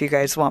into if you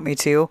guys want me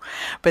to.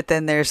 But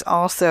then there's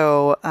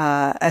also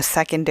a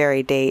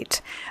secondary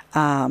date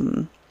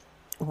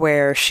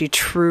where she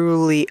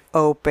truly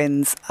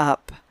opens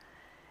up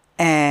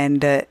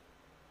and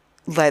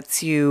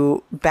lets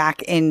you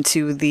back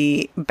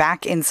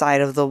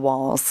inside of the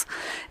walls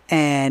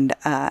and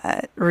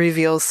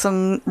reveals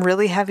some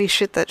really heavy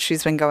shit that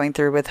she's been going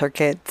through with her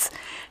kids.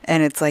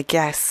 And it's like,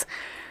 yes,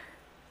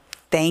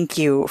 thank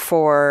you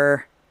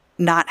for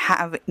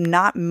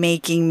not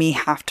making me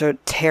have to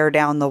tear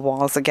down the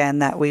walls again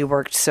that we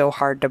worked so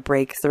hard to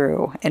break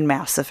through in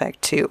Mass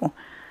Effect 2.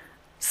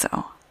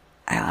 So,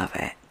 I love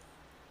it.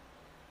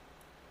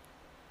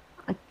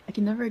 I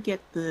can never get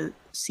the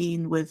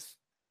scene with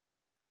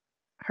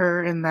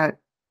her and that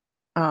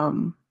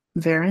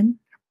Varen,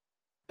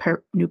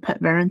 new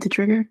pet Varen to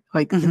trigger,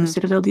 like in the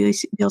Citadel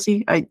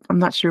DLC. I'm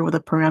not sure what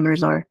the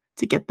parameters are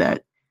to get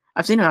that.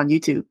 I've seen it on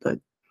YouTube, but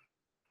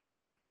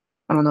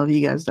I don't know if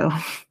you guys know.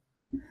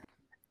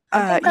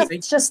 I think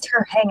that's just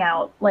her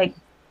hangout, like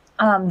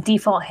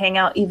default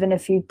hangout. Even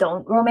if you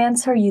don't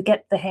romance her, you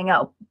get the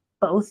hangout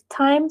both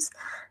times.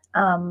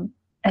 And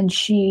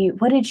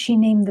what did she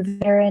name the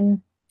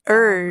Varen?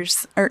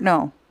 Urs, or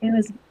no? It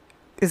was.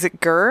 Is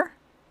it Gur?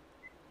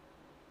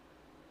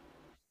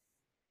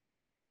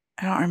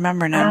 I don't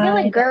remember now. I feel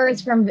like Gur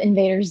is from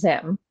Invader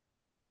Zim.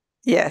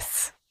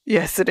 Yes,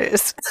 it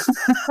is.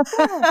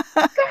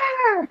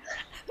 Gur!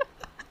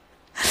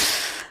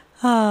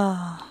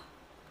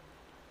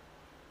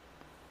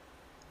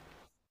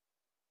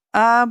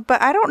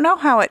 But I don't know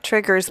how it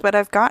triggers, but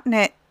I've gotten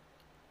it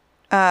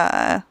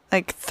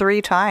like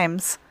 3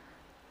 times.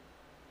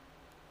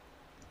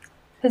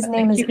 His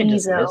name is you can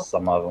just Ezo. miss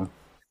some of them.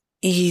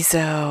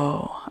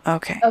 Ezo.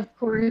 Okay. Of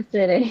course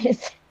it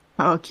is.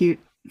 Oh, cute.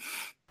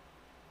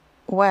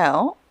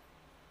 Well,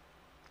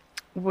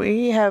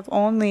 we have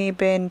only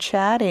been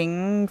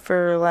chatting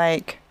for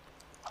like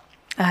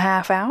a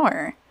half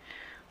hour.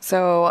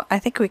 So I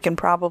think we can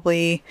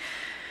probably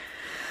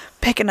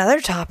pick another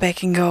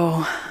topic and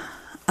go,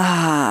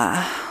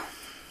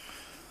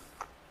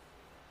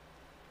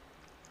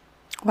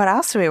 what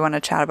else do we want to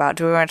chat about?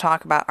 Do we want to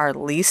talk about our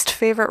least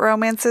favorite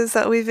romances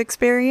that we've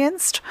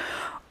experienced?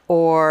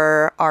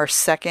 Or our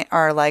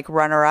like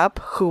runner-up,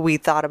 who we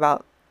thought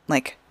about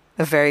like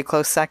a very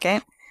close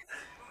second?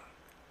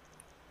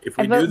 If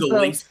we do the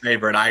least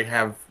favorite, I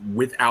have,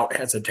 without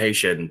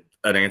hesitation,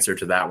 an answer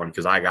to that one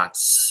because I got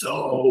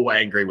so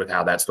angry with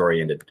how that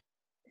story ended.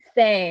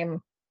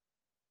 Same.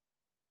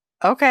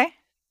 Okay.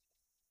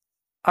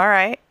 All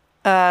right.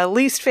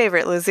 Least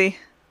favorite, Lizzie.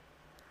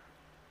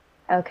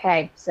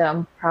 Okay, so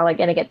I'm probably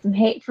going to get some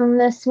hate from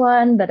this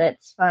one, but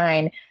it's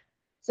fine.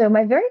 So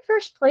my very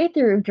first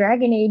playthrough of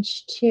Dragon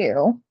Age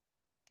 2,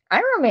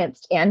 I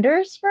romanced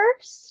Anders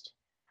first,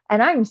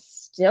 and I'm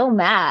still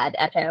mad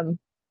at him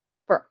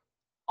for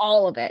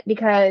all of it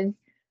because,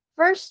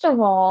 first of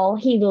all,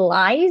 he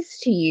lies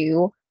to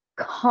you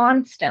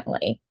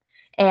constantly,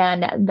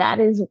 and that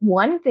is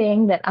one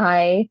thing that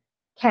I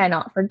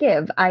cannot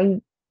forgive. I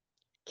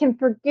can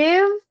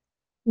forgive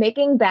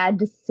making bad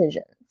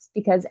decisions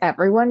because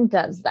everyone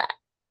does that.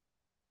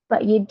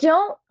 But you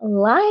don't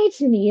lie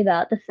to me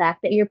about the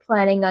fact that you're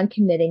planning on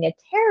committing a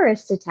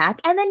terrorist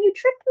attack, and then you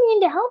trick me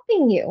into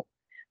helping you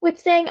with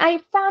saying I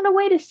found a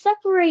way to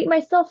separate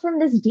myself from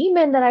this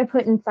demon that I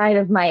put inside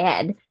of my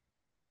head.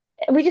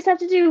 We just have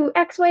to do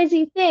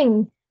XYZ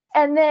thing,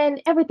 and then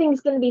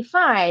everything's going to be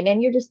fine.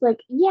 And you're just like,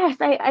 yes,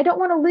 I don't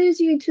want to lose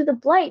you to the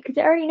Blight because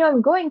I already know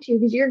I'm going to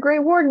because you're Grey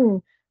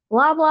Warden,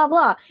 blah, blah,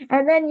 blah.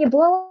 And then you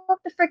blow up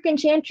the frickin'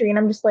 Chantry, and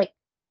I'm just like,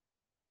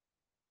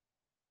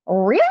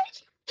 really?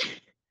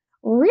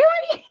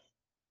 Really?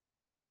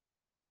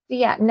 So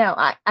yeah, no,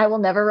 I will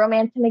never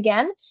romance him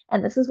again,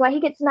 and this is why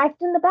he gets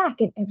knifed in the back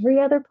in every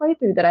other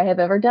playthrough that I have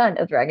ever done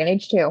of Dragon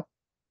Age 2.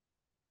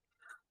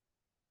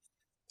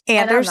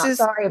 And I'm not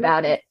sorry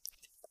about it.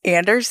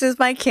 Anders is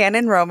my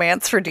canon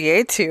romance for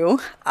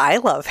DA2. I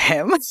love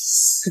him.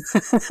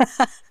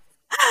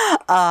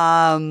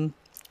 I'm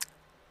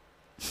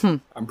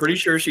pretty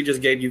sure she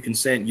just gave you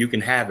consent. You can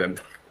have him.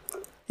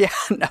 Yeah,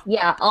 no.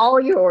 Yeah, all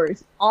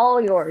yours.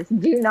 All yours.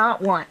 Do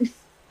not want.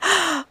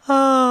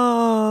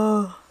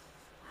 Oh.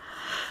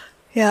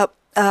 Yep.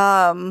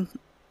 But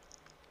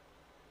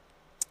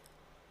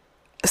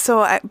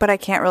I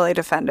can't really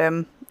defend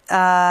him.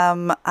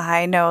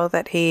 I know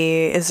that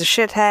he is a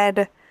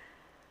shithead,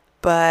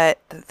 but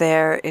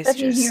there is but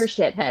he's your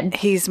shithead.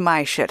 He's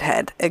my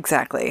shithead.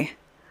 Exactly.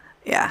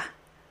 Yeah.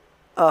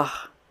 Oh,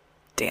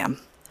 damn.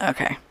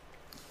 Okay.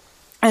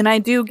 And I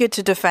do get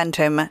to defend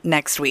him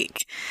next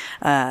week.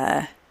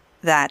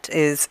 That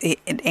is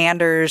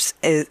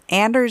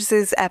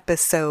Anders's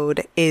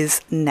episode is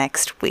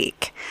next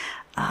week.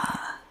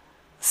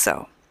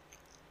 So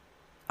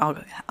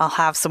I'll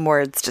have some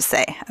words to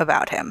say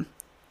about him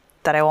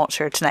that I won't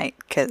share tonight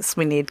because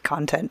we need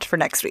content for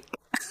next week.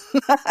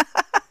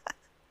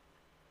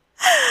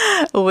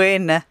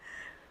 Win.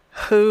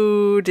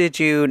 Who did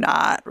you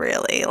not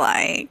really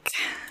like?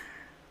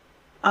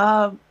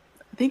 I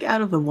think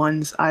out of the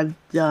ones I've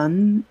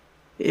done,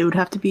 it would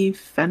have to be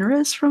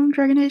Fenris from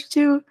Dragon Age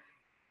 2.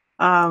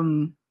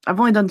 I've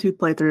only done 2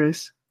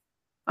 playthroughs.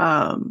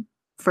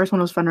 First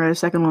one was Fenris,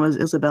 second one was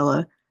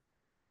Isabella.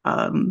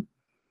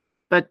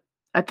 But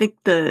I think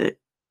the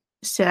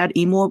sad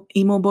emo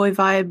boy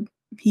vibe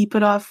he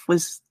put off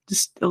was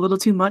just a little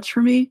too much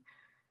for me.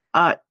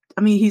 I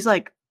mean, he's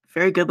like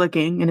very good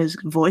looking and his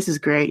voice is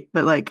great,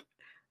 but like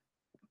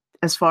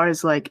as far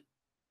as like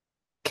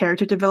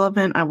character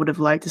development, I would have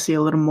liked to see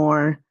a little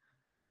more,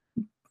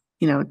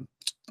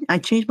 I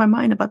changed my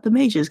mind about the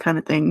mages kind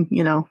of thing,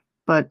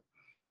 but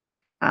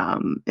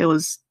it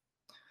was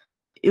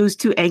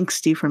too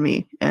angsty for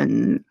me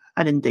and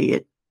I didn't dig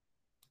it.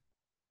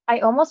 I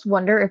almost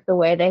wonder if the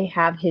way they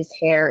have his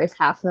hair is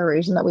half the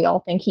reason that we all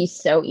think he's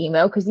so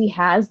emo, because he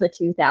has the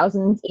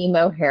 2000s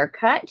emo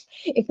haircut.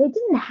 If they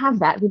didn't have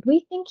that, would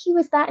we think he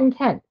was that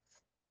intense?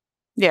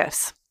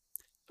 Yes.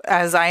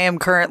 As I am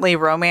currently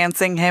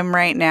romancing him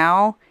right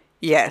now,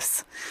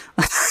 yes.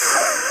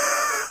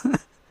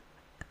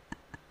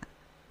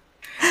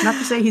 Not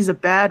to say he's a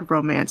bad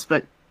romance,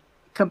 but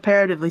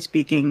comparatively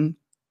speaking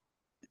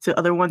to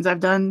other ones I've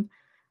done,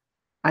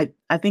 I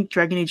think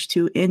Dragon Age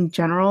 2 in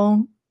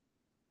general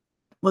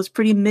was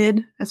pretty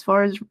mid as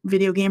far as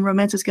video game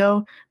romances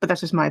go, but that's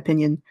just my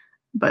opinion.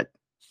 But,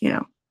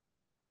 Yeah.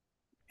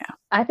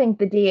 I think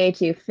the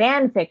DA2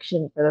 fan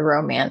fiction for the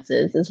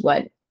romances is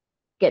what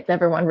gets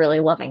everyone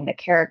really loving the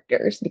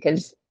characters,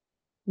 because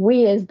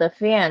we as the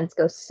fans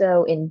go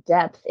so in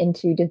depth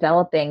into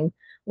developing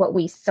what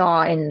we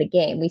saw in the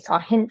game. We saw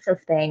hints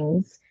of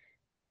things,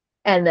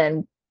 and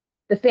then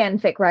the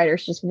fanfic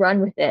writers just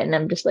run with it, and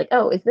I'm just like,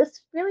 oh, is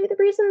this really the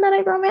reason that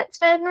I romance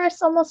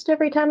Fenris almost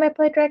every time I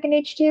play Dragon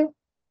Age 2?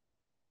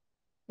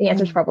 The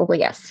answer is probably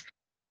yes.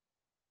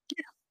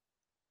 Yeah.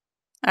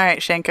 All right,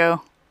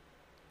 Shanko.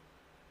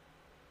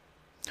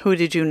 Who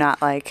did you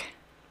not like?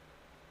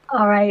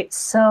 All right,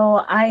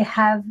 so I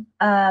have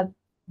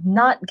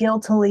not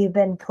guiltily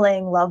been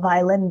playing Love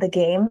Island, the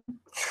game.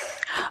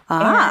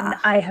 And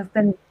I have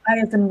been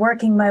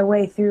working my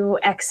way through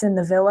X in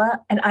the Villa,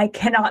 and I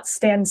cannot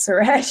stand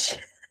Suresh.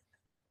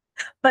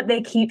 But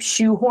they keep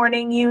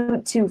shoehorning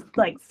you to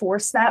like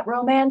force that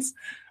romance,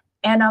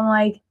 and I'm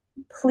like,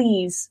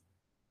 please,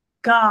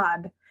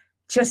 God,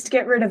 just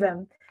get rid of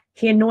him.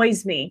 He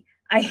annoys me.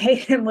 I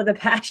hate him with a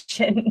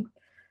passion.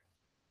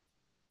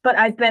 But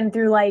I've been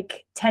through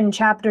like 10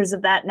 chapters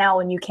of that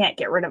now, and you can't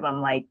get rid of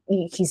him. Like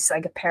he's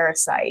like a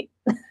parasite.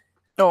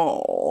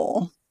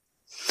 Oh.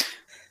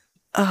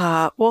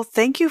 Well,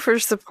 thank you for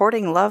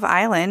supporting Love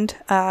Island.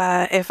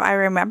 If I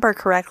remember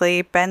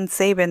correctly, Ben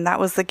Sabin,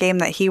 that was the game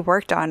that he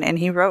worked on, and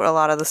he wrote a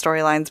lot of the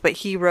storylines, but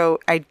he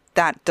wrote,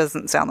 that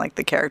doesn't sound like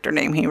the character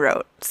name he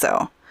wrote,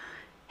 so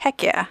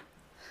heck yeah.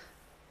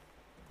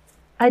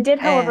 I did,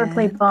 however,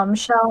 play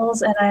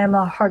Bombshells, and I am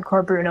a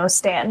hardcore Bruno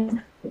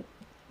stan.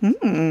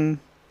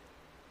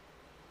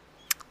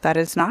 That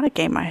is not a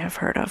game I have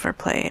heard of or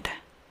played.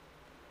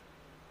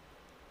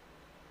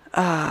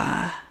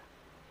 All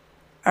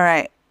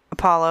right.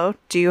 Apollo,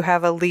 do you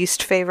have a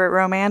least favorite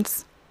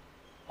romance?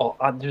 Oh,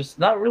 there's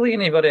not really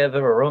anybody I've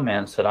ever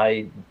romanced that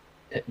I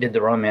did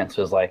the romance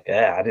was like,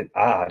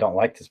 I don't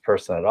like this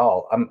person at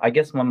all. I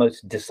guess my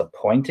most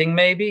disappointing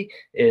maybe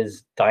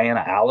is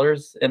Diana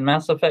Allers in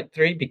Mass Effect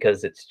 3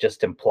 because it's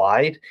just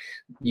implied.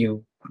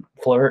 You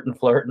flirt and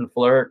flirt and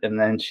flirt, and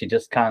then she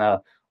just kind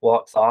of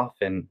walks off,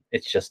 and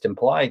it's just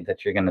implied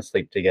that you're going to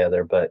sleep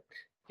together, but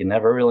you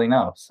never really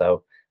know.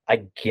 So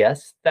I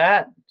guess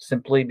that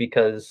simply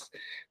because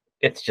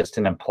it's just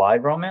an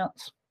implied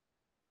romance.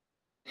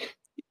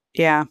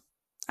 Yeah,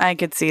 I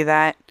could see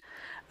that.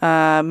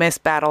 Miss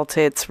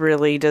Battletits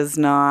really does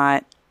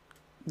not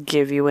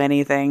give you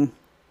anything.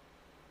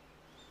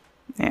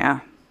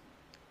 Yeah.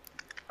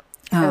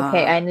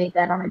 Okay, I need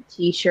that on a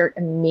t-shirt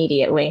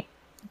immediately.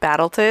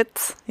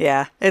 Battletits?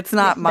 Yeah, it's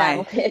not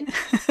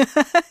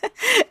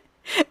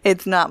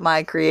it's not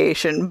my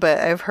creation, but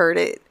I've heard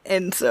it,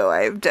 and so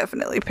I've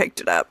definitely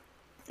picked it up.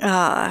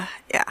 Yeah.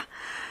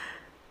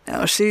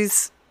 No,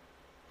 she's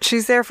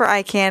there for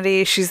eye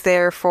candy. She's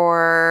there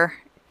for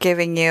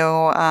giving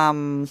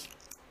you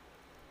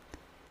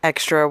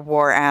extra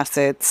war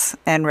assets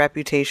and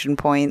reputation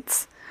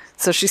points.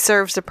 So she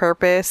serves a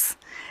purpose,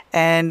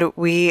 and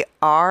we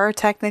are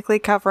technically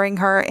covering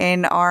her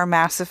in our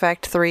Mass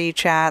Effect 3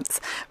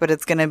 chats, but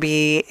it's going to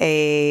be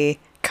a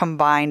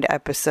combined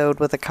episode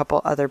with a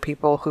couple other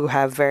people who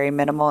have very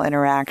minimal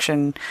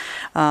interaction,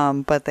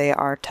 but they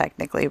are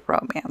technically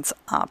romance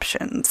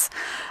options.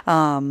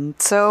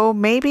 So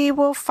maybe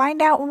we'll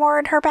find out more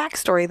in her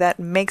backstory that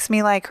makes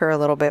me like her a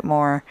little bit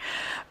more.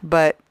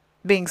 But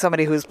being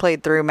somebody who's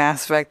played through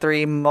Mass Effect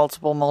 3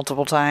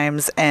 multiple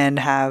times and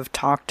have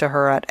talked to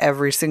her at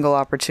every single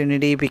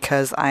opportunity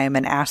because I am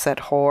an asset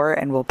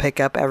whore and will pick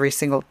up every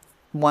single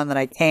one that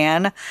I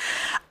can,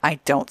 I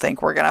don't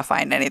think we're going to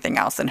find anything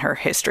else in her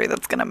history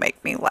that's going to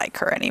make me like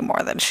her any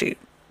more than she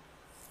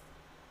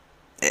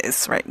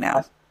is right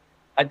now.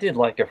 I did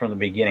like her from the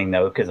beginning,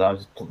 though, because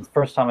the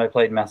first time I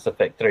played Mass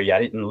Effect 3, I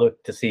didn't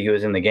look to see who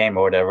was in the game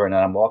or whatever, and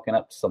then I'm walking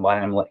up to somebody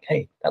and I'm like,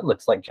 hey, that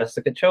looks like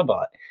Jessica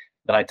Chobot.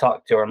 Then I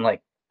talked to her, I'm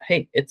like,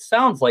 hey, it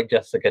sounds like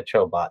Jessica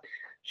Chobot.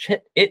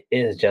 Shit, it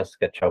is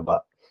Jessica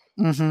Chobot.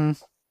 Mm-hmm.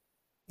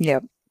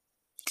 Yep.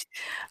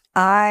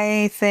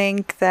 I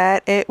think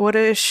that it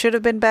should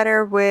have been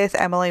better with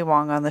Emily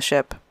Wong on the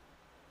ship.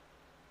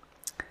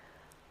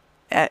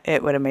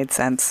 It would have made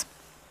sense.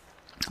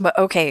 But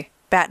okay,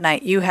 Bat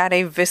Knight, you had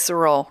a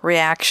visceral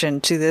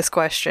reaction to this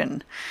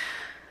question.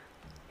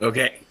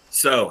 Okay,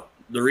 so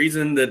the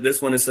reason that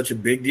this one is such a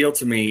big deal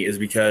to me is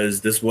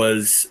because this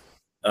was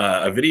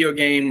a video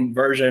game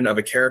version of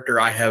a character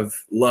I have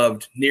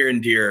loved near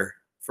and dear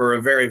for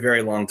a very,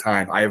 very long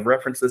time. I have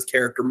referenced this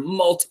character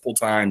multiple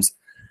times.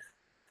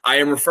 I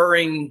am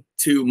referring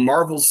to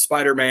Marvel's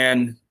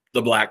Spider-Man,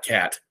 the Black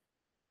Cat,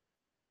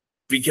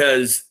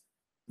 because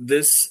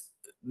this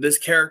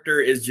character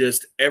is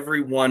just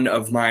every one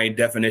of my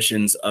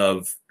definitions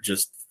of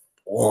just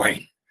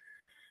boing.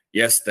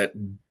 Yes, that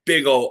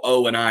big old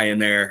O and I in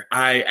there.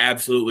 I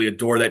absolutely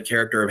adore that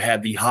character. I've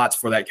had the hots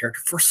for that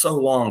character for so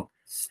long.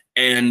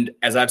 And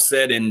as I've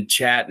said in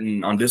chat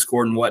and on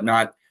Discord and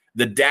whatnot,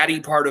 the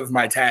daddy part of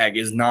my tag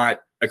is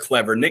not a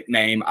clever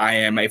nickname. I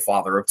am a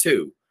father of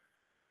two.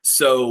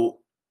 So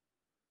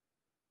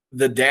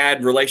the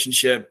dad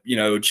relationship,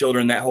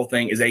 children, that whole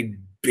thing is a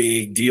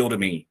big deal to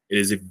me. It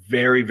is a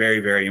very, very,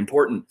 very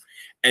important.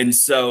 And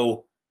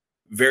so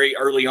very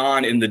early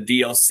on in the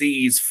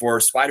DLCs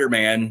for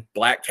Spider-Man,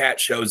 Black Cat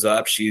shows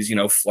up. She's,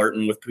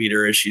 flirting with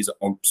Peter as she's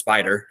a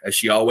spider, as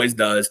she always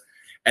does.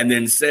 And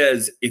then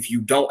says, if you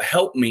don't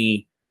help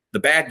me, the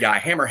bad guy,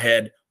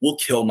 Hammerhead, will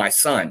kill my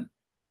son.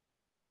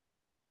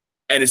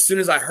 And as soon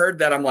as I heard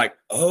that, I'm like,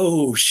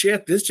 oh,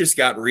 shit, this just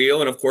got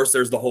real. And, of course,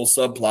 there's the whole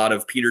subplot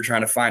of Peter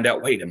trying to find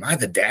out, wait, am I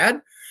the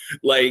dad?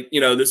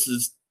 This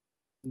is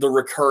the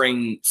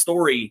recurring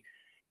story.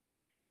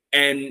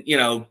 And,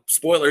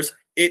 spoilers,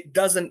 it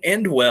doesn't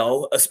end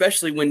well,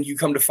 especially when you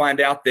come to find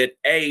out that,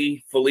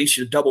 A,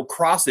 Felicia double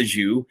crosses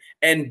you,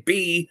 and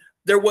B,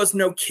 there was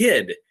no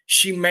kid.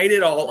 She made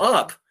it all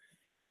up.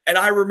 And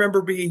I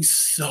remember being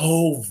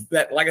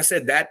like I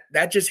said,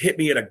 that just hit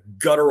me at a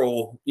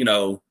guttural,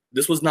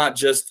 this was not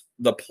just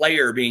the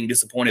player being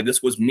disappointed.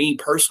 This was me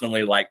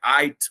personally. Like,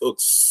 I took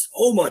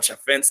so much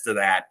offense to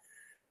that.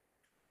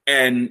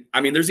 And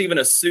I mean, there's even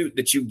a suit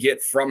that you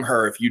get from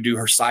her if you do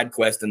her side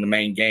quest in the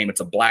main game. It's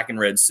a black and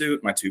red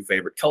suit, my two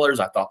favorite colors.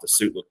 I thought the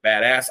suit looked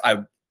badass.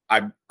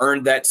 I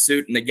earned that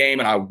suit in the game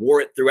and I wore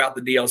it throughout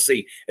the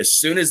DLC. As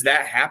soon as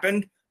that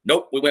happened,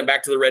 nope, we went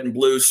back to the red and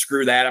blue.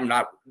 Screw that. I'm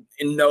not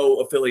in no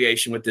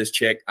affiliation with this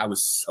chick. I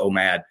was so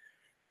mad.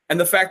 And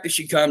the fact that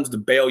she comes to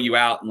bail you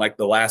out in like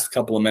the last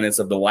couple of minutes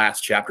of the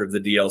last chapter of the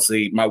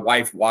DLC, my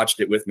wife watched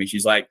it with me.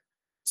 She's like,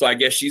 so I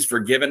guess she's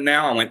forgiven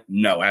now? I went,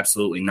 no,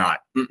 absolutely not.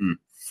 Mm-mm.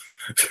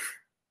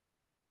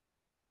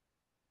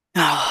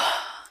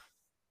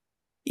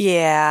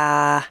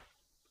 Yeah.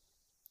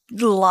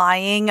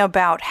 Lying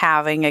about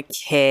having a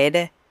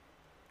kid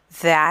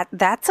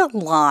That's a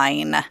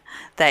line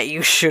that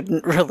you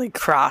shouldn't really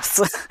cross.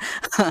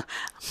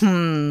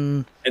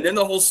 And then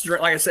the whole,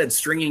 like I said,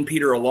 stringing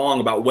Peter along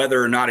about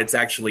whether or not it's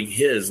actually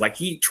his. Like,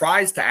 he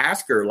tries to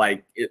ask her,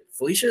 like,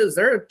 Felicia, is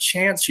there a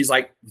chance? She's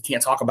like, we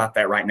can't talk about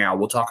that right now.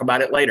 We'll talk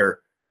about it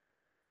later.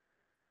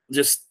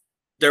 Just,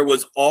 there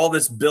was all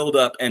this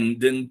buildup, and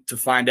then to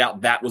find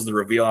out that was the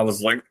reveal, I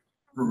was like,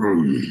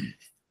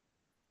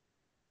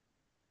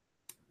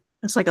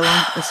 It's like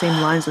along the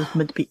same lines of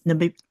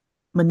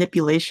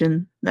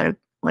manipulation that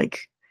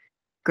like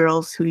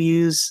girls who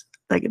use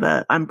like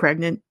the I'm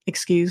pregnant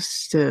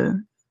excuse to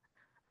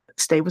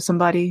stay with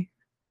somebody.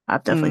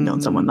 I've definitely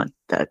known someone like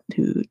that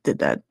who did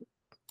that.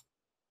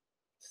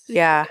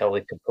 Yeah.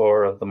 Kelly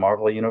Kapoor of the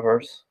Marvel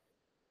Universe.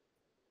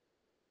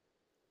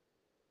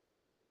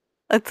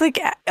 It's like,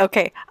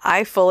 okay,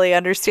 I fully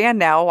understand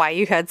now why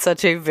you had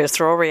such a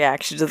visceral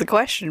reaction to the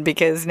question,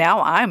 because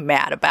now I'm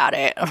mad about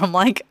it. I'm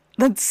like,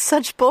 that's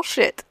such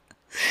bullshit.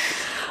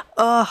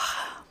 Ugh.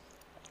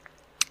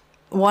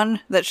 One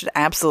that should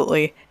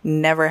absolutely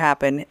never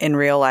happen in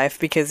real life,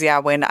 because yeah,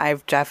 when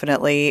I've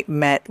definitely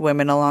met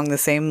women along the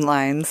same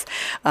lines,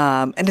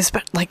 and it's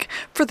like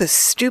for the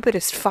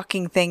stupidest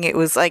fucking thing, it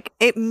was like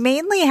it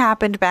mainly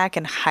happened back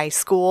in high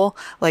school.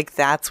 Like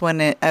that's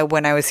when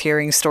when I was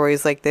hearing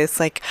stories like this,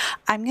 like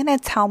I'm gonna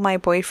tell my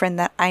boyfriend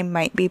that I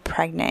might be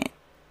pregnant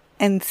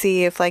and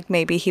see if like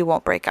maybe he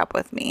won't break up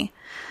with me.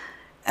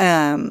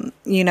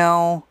 You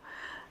know,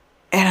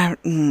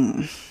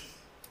 and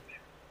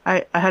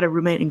I had a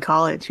roommate in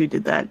college who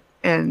did that,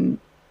 and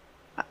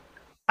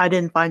I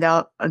didn't find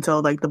out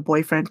until like the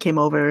boyfriend came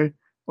over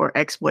or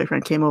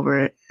ex-boyfriend came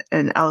over,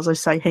 and I was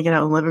just like hanging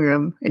out in the living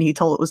room, and he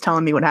was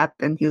telling me what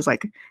happened. He was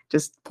like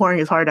just pouring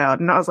his heart out,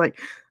 and I was like,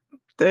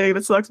 "Dang,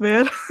 that sucks,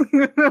 man."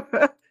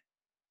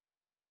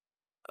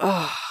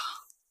 Oh.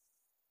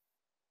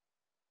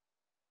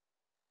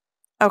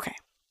 Okay,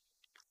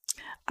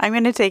 I'm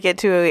gonna take it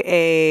to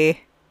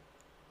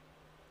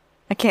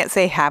I can't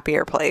say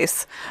happier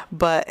place,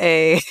 but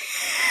a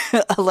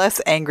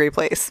less angry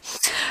place.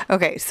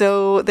 Okay,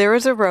 so there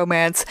was a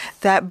romance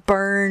that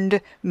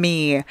burned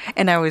me,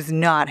 and I was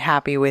not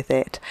happy with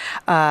it.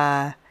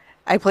 I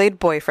played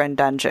Boyfriend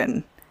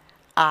Dungeon.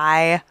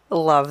 I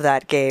love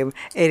that game.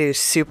 It is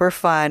super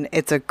fun.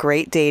 It's a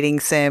great dating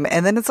sim,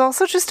 and then it's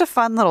also just a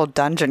fun little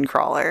dungeon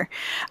crawler.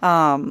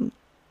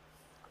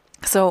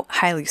 So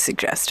highly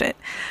suggest it.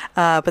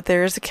 But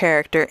there's a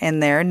character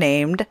in there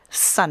named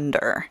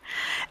Sunder,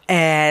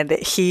 and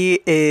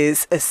he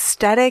is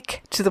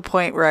aesthetic to the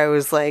point where I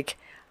was like,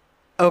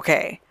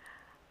 okay,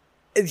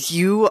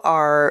 you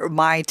are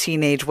my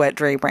teenage wet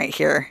dream right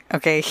here.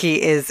 Okay.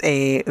 He is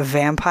a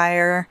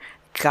vampire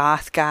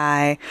goth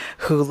guy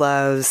who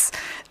loves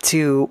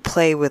to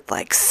play with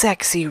like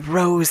sexy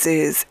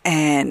roses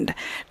and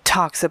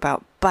talks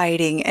about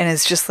biting, and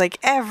it's just like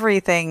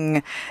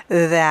everything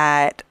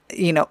that,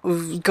 you know,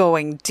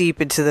 going deep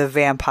into the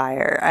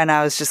vampire. And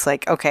I was just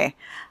like, okay.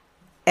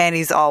 And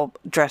he's all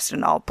dressed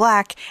in all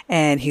black,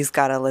 and he's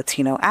got a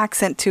Latino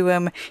accent to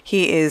him.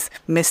 He is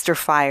Mr.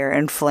 Fire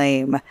and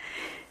Flame,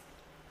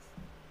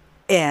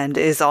 and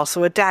is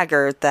also a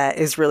dagger that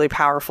is really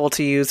powerful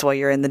to use while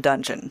you're in the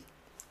dungeon.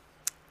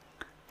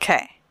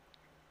 Okay.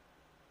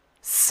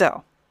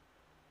 So,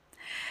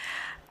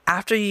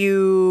 after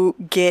you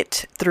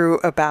get through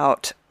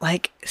about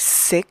like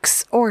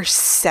 6 or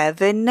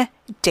 7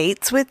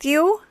 dates with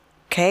you,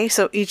 okay,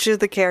 so each of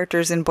the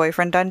characters in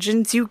Boyfriend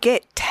Dungeons, you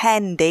get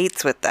 10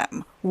 dates with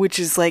them, which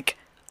is like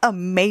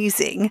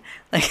amazing.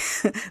 Like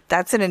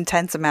that's an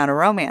intense amount of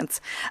romance.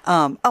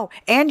 Oh,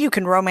 and you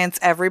can romance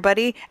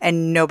everybody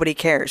and nobody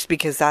cares,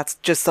 because that's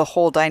just the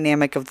whole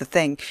dynamic of the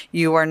thing.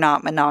 You are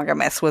not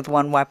monogamous with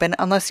one weapon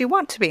unless you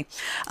want to be.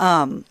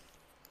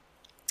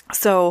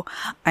 So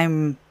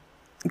I'm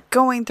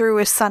going through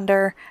with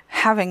Sunder,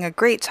 having a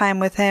great time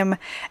with him,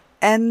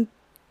 and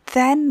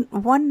then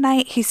one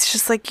night he's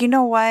just like, you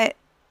know what?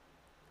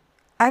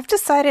 I've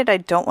decided I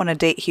don't want to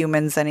date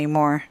humans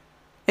anymore.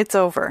 It's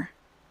over.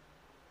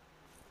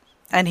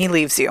 And he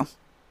leaves you.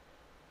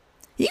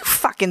 You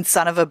fucking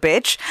son of a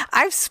bitch.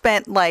 I've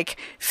spent like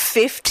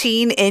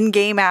 15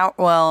 in-game hours.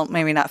 Well,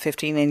 maybe not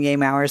 15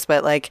 in-game hours,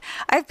 but like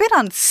I've been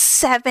on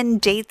 7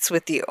 dates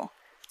with you.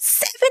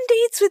 7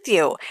 dates with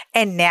you.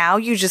 And now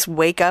you just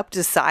wake up,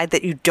 decide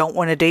that you don't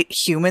want to date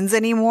humans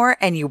anymore,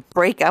 and you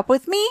break up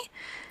with me?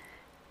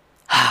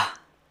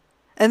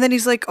 And then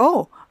he's like,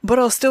 oh, but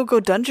I'll still go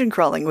dungeon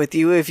crawling with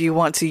you if you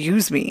want to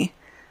use me.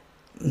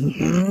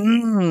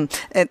 And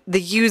the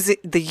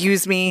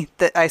use me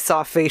that I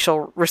saw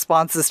facial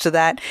responses to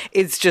that,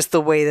 it's just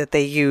the way that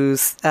they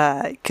use,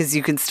 because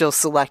you can still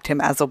select him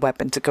as a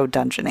weapon to go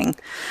dungeoning.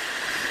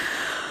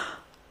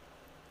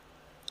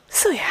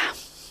 So yeah.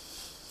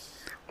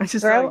 I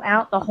just Throw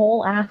out the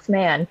whole ass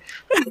man.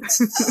 I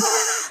just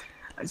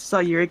saw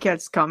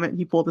Yurikat's comment.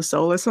 He pulled a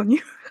Solus on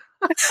you.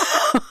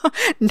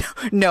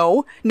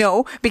 No,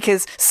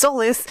 because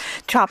Solus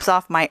chops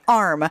off my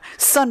arm.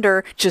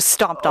 Sunder just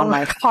stomped on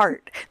my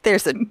heart.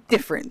 There's a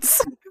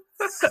difference.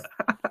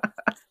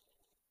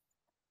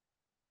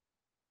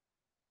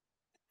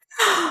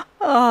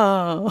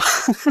 Oh.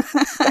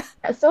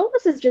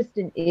 Solus is just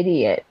an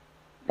idiot.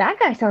 That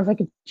guy sounds like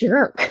a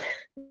jerk.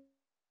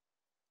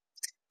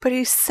 But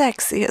he's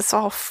sexy as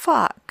all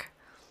fuck.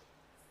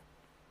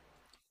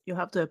 You'll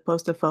have to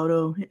post a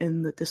photo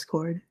in the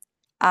Discord.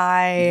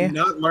 Did you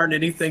not learn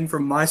anything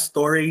from my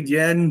story,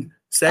 Jen?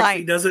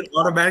 Sexy doesn't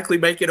automatically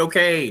make it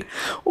okay.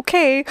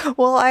 Okay,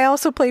 well, I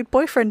also played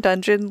Boyfriend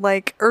Dungeon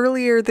like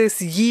earlier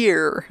this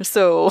year,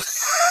 so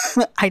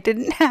I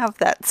didn't have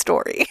that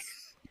story.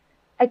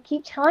 I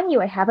keep telling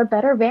you I have a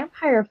better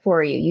vampire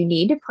for you. You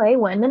need to play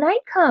When the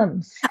Night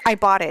Comes. I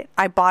bought it.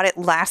 I bought it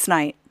last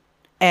night,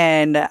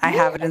 and I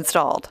have it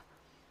installed.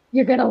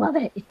 You're gonna love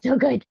it. It's so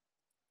good.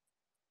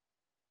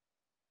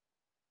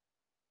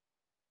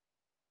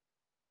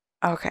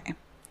 Okay.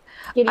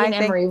 Gideon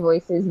Emery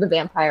voices the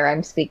vampire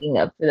I'm speaking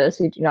of, for those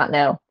who do not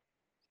know.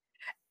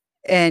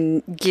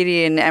 And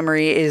Gideon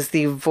Emery is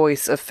the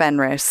voice of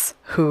Fenris,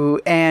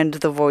 and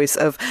the voice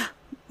of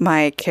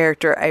my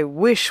character I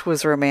wish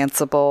was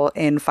romanceable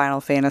in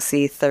Final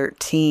Fantasy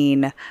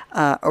 13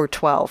 or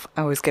 12.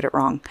 I always get it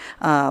wrong.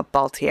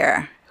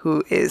 Baltier,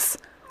 who is...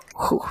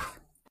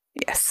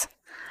 yes.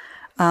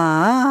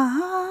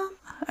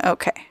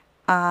 Okay.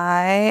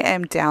 I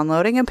am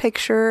downloading a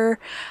picture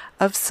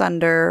of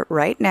Sunder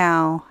right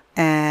now,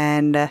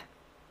 and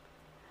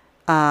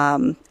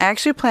I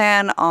actually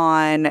plan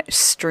on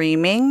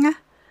streaming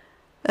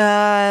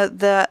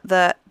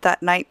that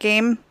night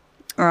game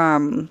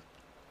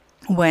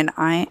when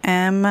I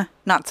am,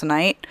 not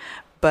tonight,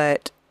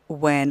 but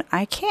when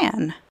I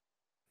can.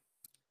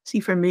 See,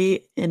 for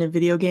me, in a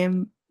video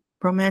game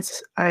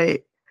romance,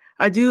 I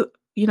do,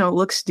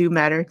 looks do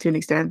matter to an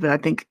extent, but I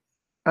think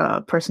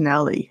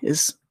personality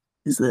is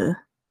the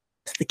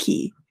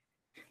key.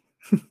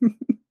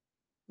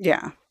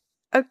 Yeah,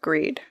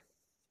 agreed.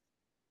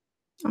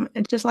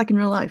 It's just like in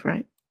real life,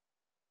 right?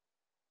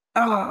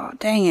 Oh,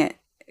 dang it.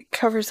 It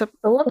covers up.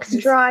 The looks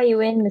draw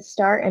you in the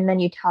start, and then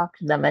you talk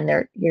to them, and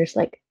you're just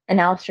like, and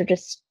Alistair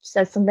just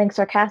says something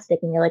sarcastic,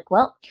 and you're like,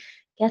 well,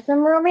 guess I'm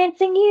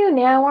romancing you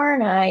now,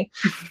 aren't I?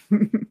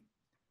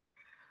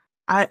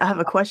 I have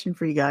a question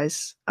for you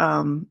guys.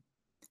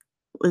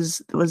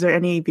 Was there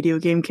any video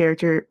game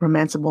character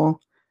romanceable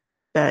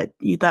that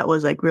you thought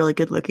was like really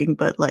good looking,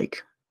 but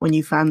like when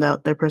you found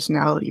out their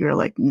personality, you were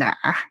like, nah?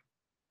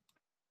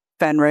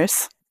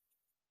 Fenris.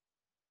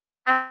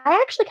 I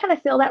actually kind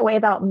of feel that way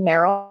about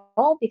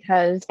Meryl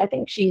because I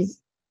think she's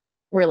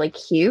really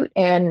cute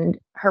and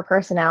her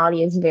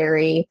personality is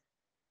very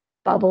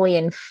bubbly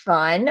and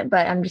fun,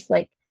 but I'm just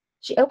like,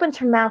 she opens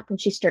her mouth and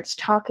she starts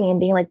talking and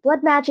being like,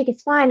 blood magic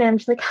is fine. And I'm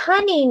just like,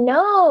 honey,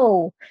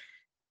 no.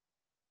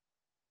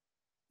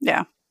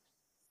 Yeah.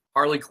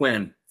 Harley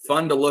Quinn,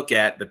 fun to look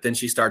at, but then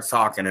she starts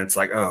talking and it's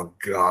like, oh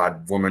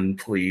God, woman,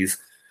 please.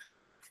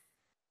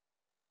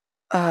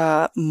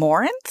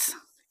 Morinth?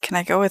 Can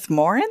I go with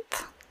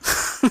Morinth?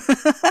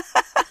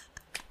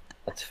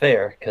 That's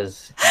fair,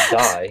 because you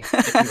die.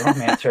 If you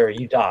romance her,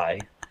 you die.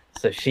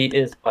 So she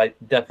is, by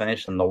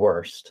definition, the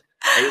worst.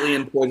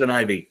 Alien Poison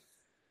Ivy.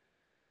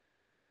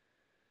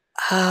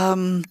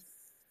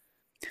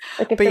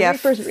 Like if the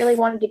Reapers really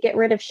wanted to get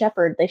rid of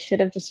Shepard, they should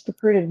have just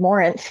recruited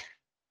Morinth.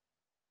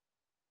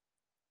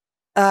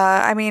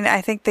 I mean,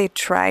 I think they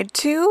tried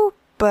to,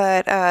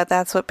 but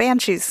that's what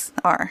Banshees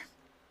are.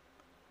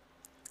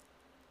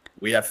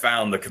 We have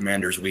found the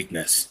commander's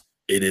weakness.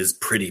 It is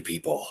pretty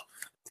people.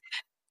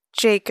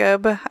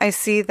 Jacob, I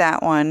see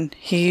that one.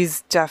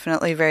 He's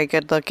definitely very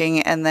good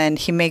looking, and then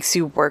he makes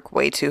you work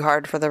way too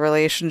hard for the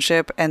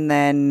relationship, and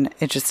then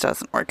it just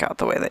doesn't work out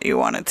the way that you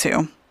want it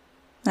to.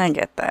 I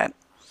get that.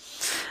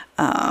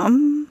 All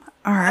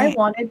right. I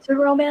wanted to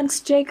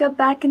romance Jacob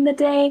back in the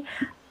day,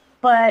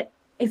 but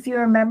if you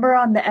remember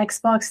on the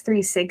Xbox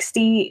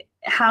 360,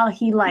 how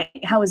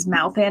his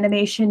mouth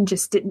animation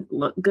just didn't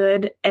look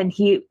good, and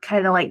he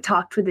kind of like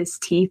talked with his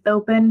teeth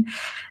open.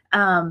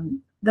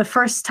 The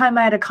first time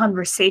I had a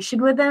conversation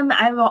with him,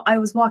 I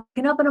was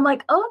walking up and I'm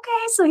like,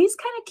 okay, so he's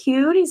kind of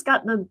cute. He's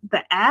got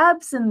the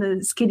abs and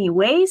the skinny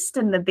waist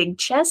and the big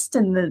chest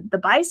and the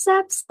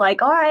biceps.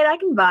 Like, all right, I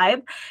can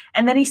vibe.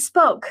 And then he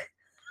spoke.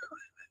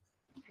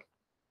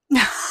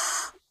 Yeah.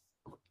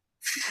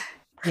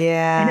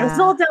 And it was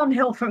all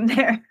downhill from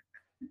there.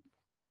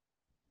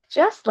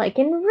 Just like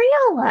in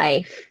real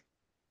life.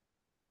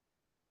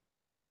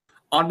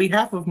 On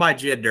behalf of my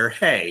gender,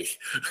 hey.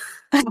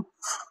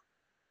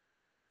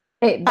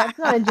 Hey, that's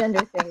not a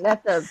gender thing.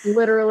 That's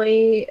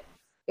literally,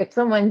 if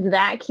someone's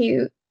that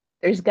cute,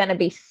 there's going to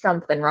be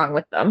something wrong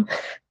with them.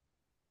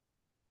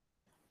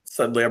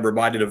 Suddenly I'm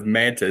reminded of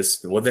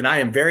Mantis. Well, then I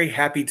am very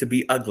happy to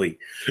be ugly.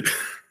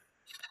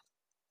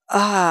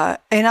 And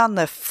on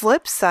the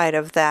flip side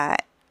of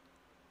that,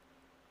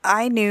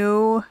 I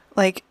knew,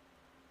 like,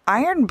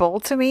 Iron Bull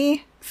to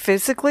me,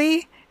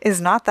 physically,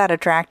 is not that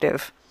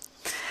attractive.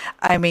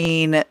 I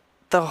mean,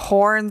 the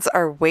horns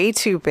are way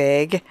too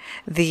big.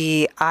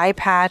 The eye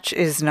patch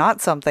is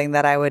not something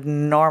that I would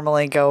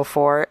normally go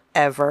for,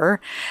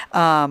 ever.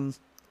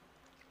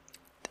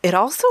 It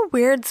also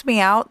weirds me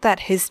out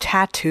that his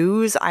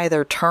tattoos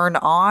either turn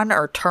on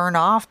or turn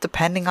off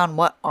depending on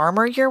what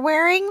armor you're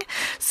wearing.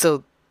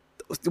 So,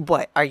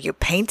 what, are you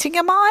painting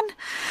him on?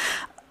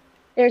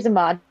 There's a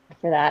mod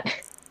for that.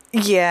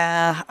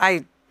 Yeah,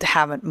 I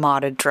haven't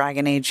modded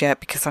Dragon Age yet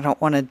because I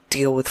don't want to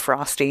deal with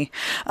Frosty.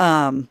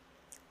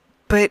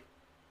 But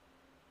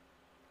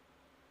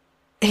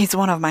he's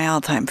one of my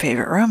all-time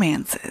favorite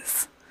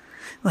romances.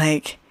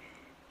 Like,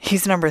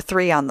 he's number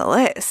 3 on the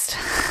list.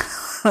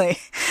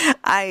 Like,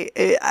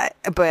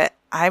 but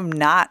I'm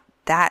not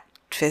that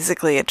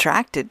physically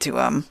attracted to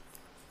him.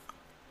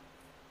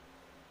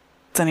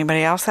 Does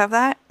anybody else have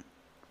that?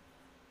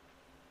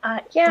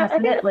 Yeah, definitely. I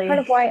think that's part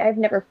of why I've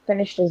never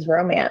finished his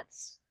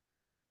romance.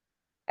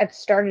 I've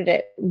started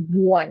it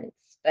once,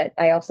 but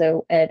I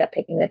also ended up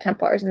picking the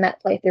Templars in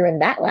that playthrough,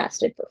 and that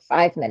lasted for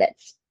 5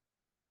 minutes.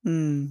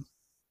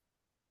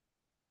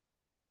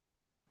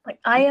 Like,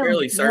 I am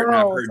fairly certain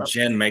I've heard worlds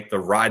Jen make the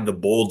ride the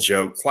bull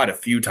joke quite a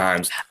few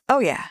times. Oh,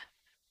 yeah.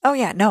 Oh,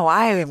 yeah. No,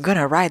 I am going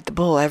to ride the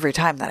bull every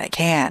time that I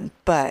can.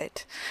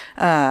 But,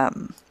 I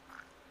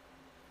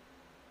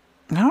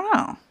don't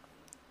know.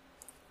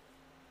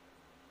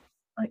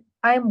 like,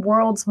 I'm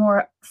worlds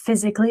more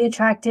physically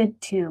attracted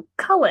to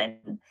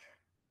Cullen,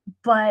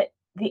 but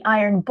the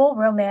Iron Bull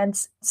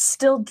romance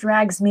still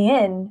drags me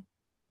in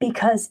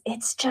because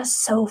it's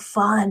just so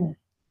fun.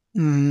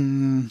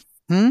 Yeah.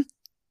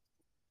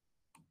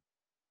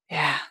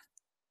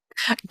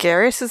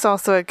 Garrus is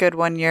also a good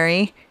one,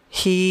 Yuri.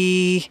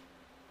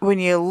 When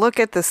you look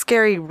at the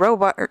scary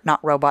robot, or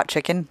not robot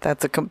chicken,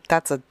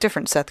 that's a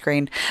different Seth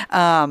Green.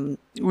 When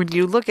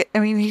you look at,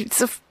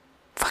 he's a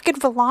fucking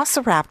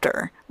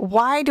velociraptor.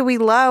 Why do we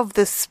love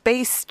the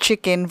space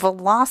chicken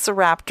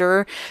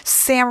velociraptor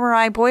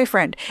samurai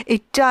boyfriend?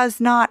 It does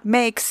not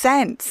make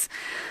sense.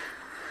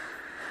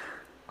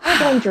 I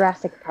blame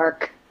Jurassic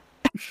Park.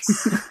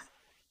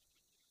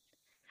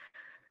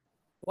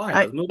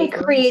 Why? It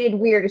created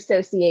weird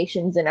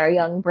associations in our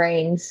young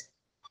brains.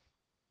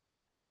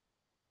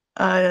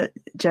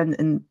 Jen,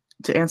 and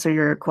to answer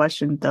your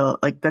question though,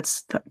 like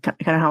that's kind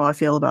of how I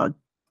feel about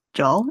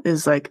Jal.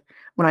 Is like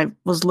when I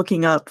was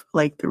looking up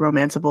like the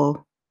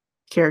romanceable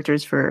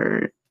characters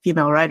for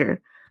female writer,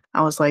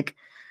 I was like,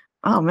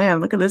 oh man,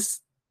 look at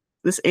this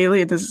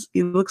alien.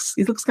 He looks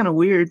kind of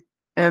weird.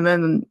 And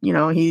then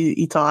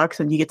he talks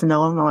and you get to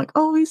know him. I'm like,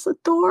 oh, he's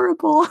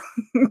adorable.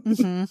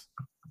 Mm-hmm.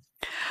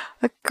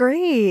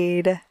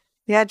 Agreed.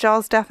 Yeah,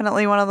 Jal's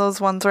definitely one of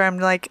those ones where I'm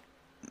like,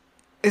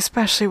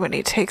 especially when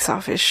he takes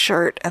off his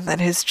shirt and then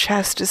his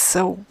chest is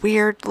so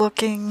weird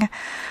looking.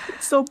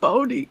 It's so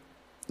bony.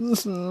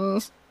 Mm-hmm.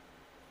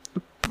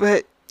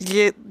 But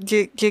you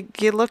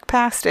look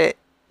past it.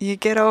 You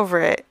get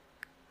over it.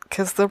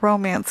 Because the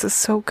romance is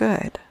so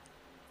good.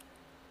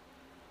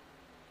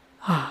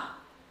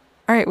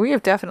 Alright, we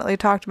have definitely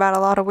talked about a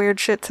lot of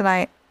weird shit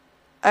tonight.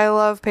 I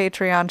love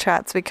Patreon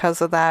chats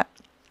because of that.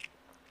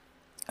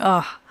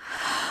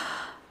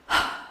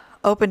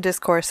 Open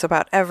discourse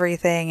about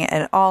everything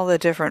and all the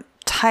different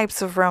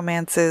types of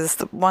romances,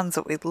 the ones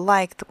that we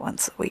liked, the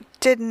ones that we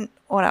didn't.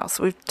 What else?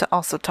 We've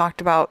also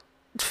talked about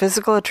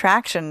physical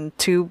attraction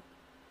to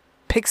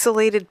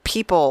pixelated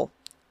people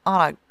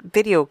on a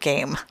video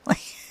game.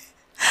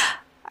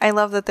 I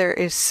love that there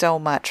is so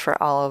much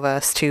for all of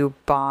us to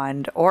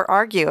bond or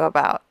argue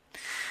about.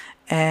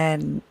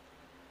 And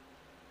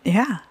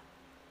yeah,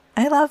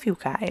 I love you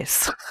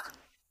guys.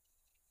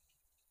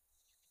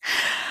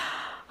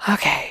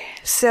 Okay,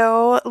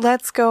 so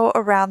let's go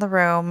around the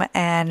room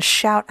and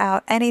shout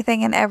out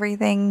anything and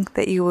everything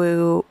that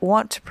you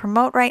want to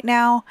promote right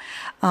now.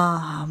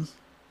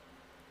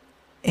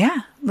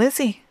 Yeah,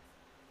 Lizzie.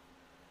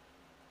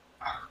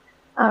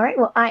 All right,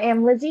 well, I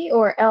am Lizzie,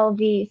 or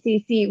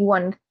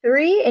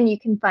LVCC13, and you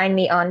can find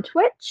me on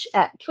Twitch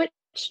at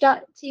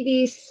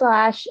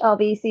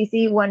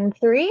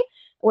twitch.tv/LVCC13,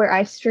 where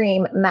I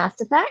stream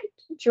Mass Effect,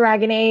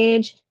 Dragon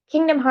Age,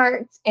 Kingdom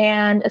Hearts,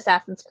 and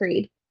Assassin's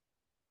Creed.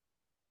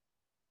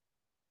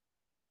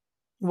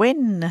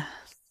 Win.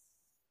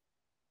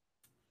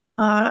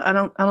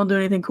 I don't do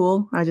anything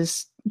cool. I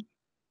just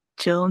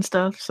chill and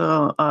stuff.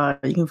 So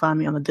you can find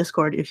me on the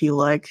Discord if you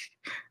like.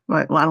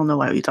 Well, I don't know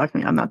why you talk to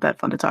me. I'm not that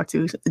fun to talk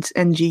to. It's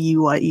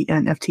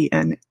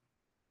NGUYENFTN.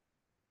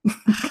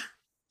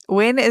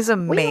 Win is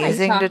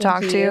amazing to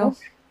talk to.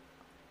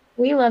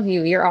 We love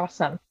you. You're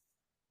awesome.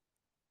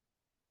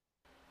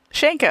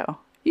 Shanko,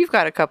 you've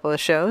got a couple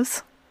of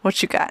shows.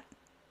 What you got?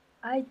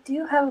 I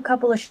do have a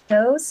couple of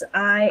shows.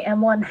 I am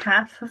one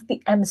half of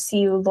the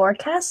MCU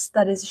Lorecast.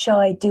 That is a show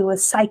I do with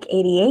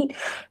Psych88,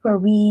 where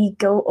we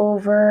go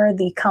over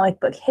the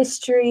comic book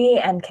history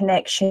and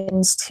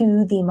connections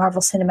to the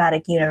Marvel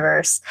Cinematic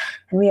Universe.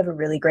 And we have a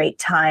really great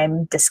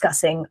time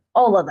discussing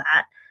all of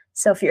that.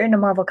 So if you're into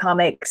Marvel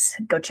Comics,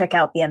 go check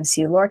out the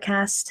MCU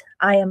Lorecast.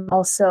 I am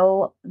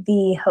also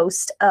the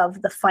host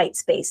of The Fight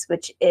Space,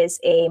 which is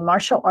a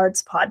martial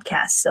arts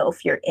podcast. So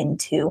if you're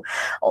into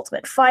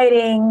ultimate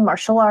fighting,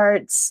 martial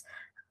arts,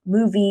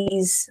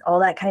 movies, all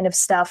that kind of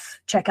stuff,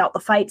 check out the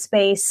Fight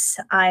Space.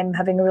 I'm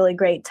having a really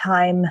great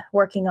time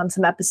working on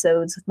some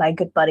episodes with my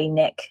good buddy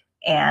Nick,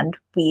 and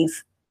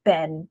we've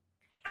been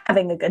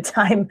having a good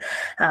time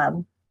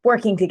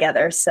working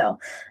together. So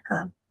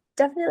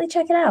definitely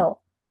check it out.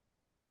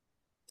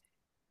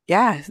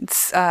 Yeah,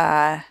 it's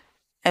I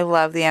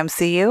love the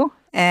MCU,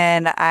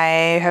 and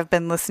I have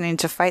been listening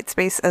to Fight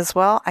Space as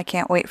well. I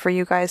can't wait for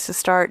you guys to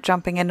start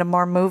jumping into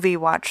more movie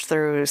watch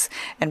throughs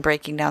and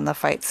breaking down the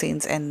fight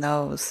scenes in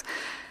those.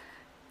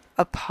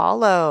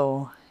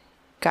 Apollo,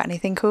 got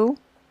anything cool?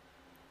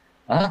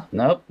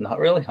 Nope, not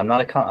really. I'm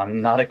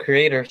not a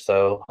creator,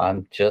 so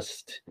I'm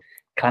just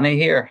kind of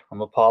here.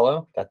 I'm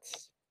Apollo.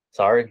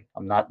 Sorry,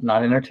 I'm not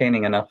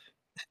entertaining enough.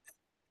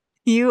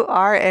 You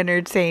are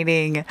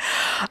entertaining.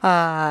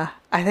 I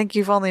think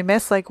you've only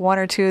missed like one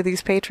or two of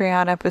these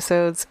Patreon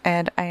episodes,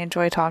 and I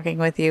enjoy talking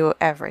with you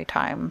every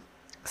time.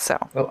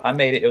 So I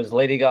made it. It was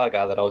Lady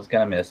Gaga that I was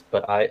gonna miss,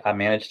 but I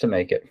managed to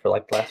make it for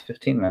like the last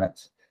 15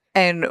 minutes.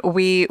 And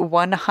we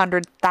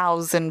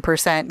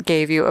 100,000%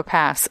 gave you a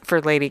pass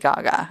for Lady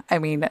Gaga. I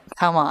mean,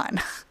 come on.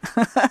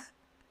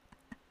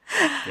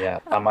 Yeah,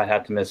 I might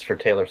have to miss for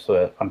Taylor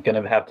Swift. I'm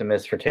gonna have to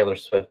miss for Taylor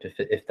Swift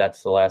if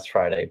that's the last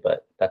Friday,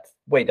 but that's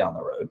way down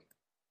the road.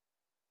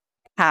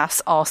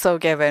 Pass also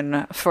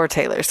given for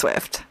Taylor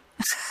Swift.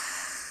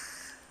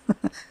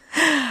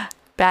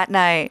 Bat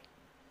Night.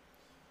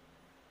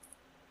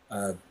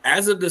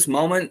 As of this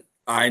moment,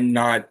 I'm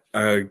not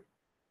a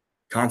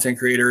content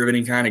creator of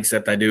any kind,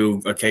 except I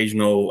do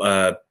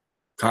occasional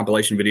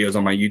compilation videos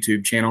on my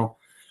YouTube channel.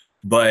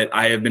 But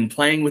I have been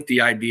playing with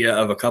the idea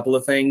of a couple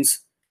of things.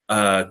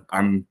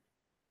 I'm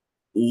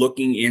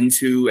looking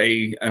into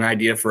an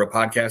idea for a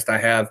podcast I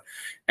have,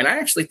 and I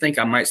actually think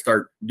I might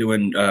start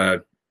doing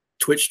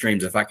Twitch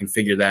streams if I can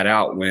figure that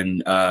out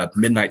when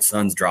Midnight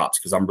Suns drops,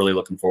 because I'm really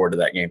looking forward to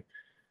that game.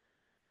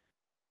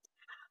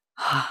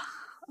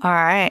 All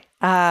right.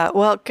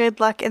 Well,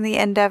 good luck in the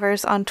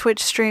endeavors on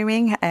Twitch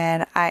streaming,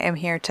 and I am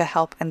here to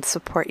help and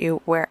support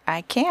you where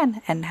I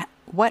can and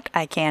what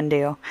I can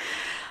do.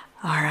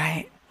 All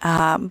right.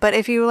 But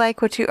if you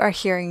like what you are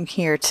hearing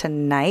here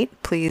tonight,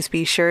 please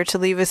be sure to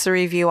leave us a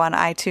review on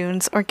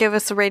iTunes or give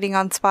us a rating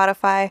on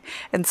Spotify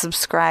and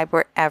subscribe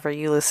wherever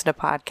you listen to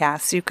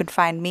podcasts. You can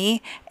find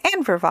me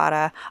and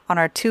Vervada on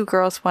our Two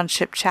Girls One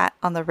Ship chat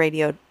on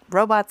the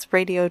Robots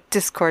Radio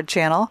Discord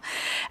channel,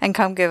 and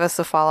come give us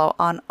a follow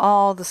on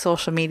all the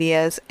social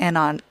medias and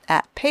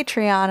at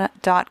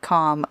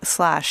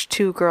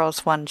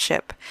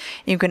patreon.com/2girls1ship.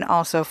 You can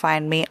also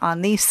find me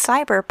on the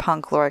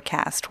Cyberpunk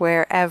Lorecast,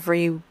 where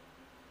every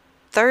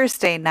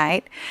Thursday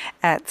night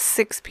at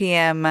 6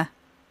 p.m.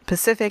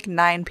 Pacific,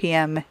 9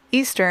 p.m.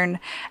 Eastern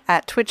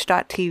at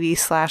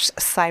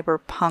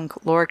twitch.tv/cyberpunk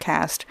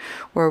lorecast,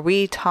 where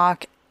we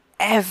talk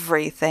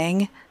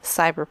everything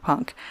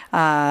cyberpunk,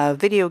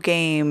 video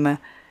game,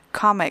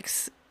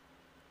 comics,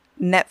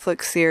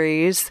 Netflix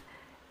series,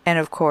 and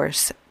of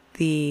course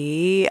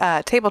the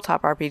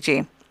tabletop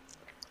RPG.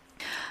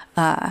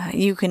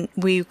 You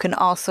can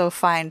also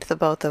find the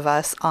both of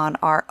us on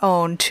our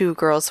own Two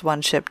Girls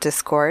One Ship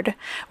Discord,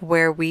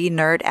 where we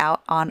nerd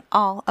out on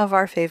all of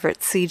our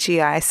favorite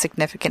CGI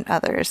significant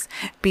others.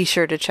 Be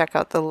sure to check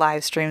out the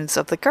live streams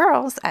of the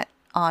girls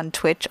on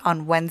Twitch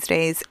on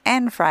Wednesdays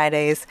and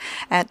Fridays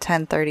at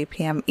 10:30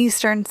 p.m.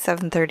 Eastern,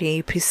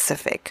 7:30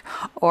 Pacific,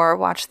 or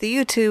watch the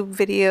YouTube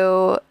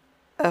video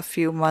a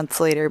few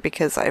months later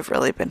because I've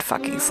really been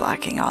fucking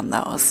slacking on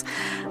those.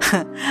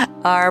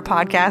 Our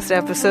podcast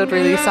episode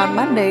release on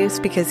Mondays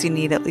because you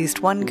need at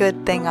least one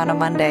good thing on a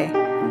Monday.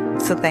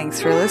 So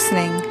thanks for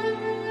listening,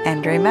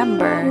 and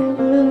remember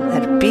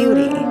that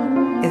beauty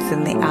is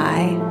in the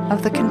eye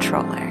of the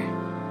controller.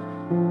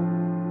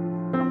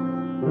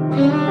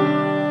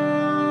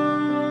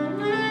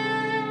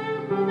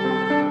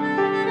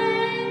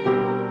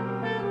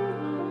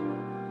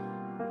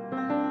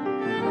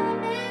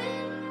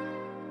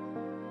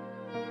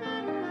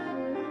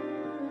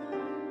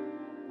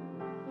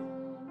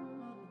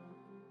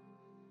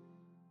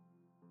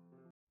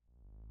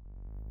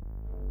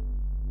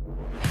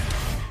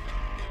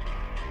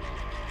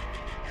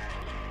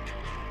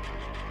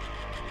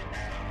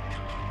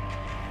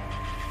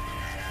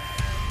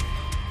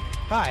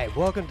 Hi,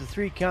 welcome to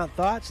 3 Count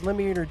Thoughts. Let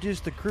me introduce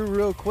the crew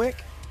real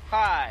quick.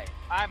 Hi,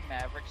 I'm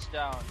Maverick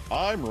Stone.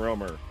 I'm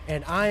Romer.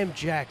 And I am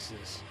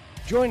Jaxus.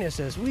 Join us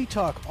as we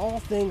talk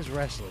all things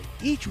wrestling.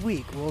 Each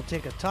week, we'll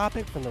take a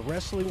topic from the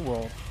wrestling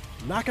world,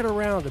 knock it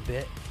around a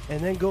bit, and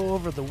then go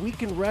over the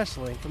week in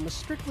wrestling from a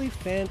strictly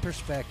fan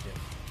perspective.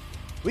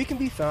 We can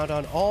be found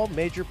on all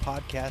major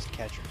podcast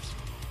catchers.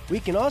 We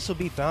can also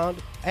be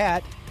found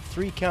at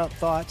 3 Count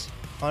Thoughts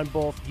on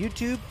both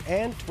YouTube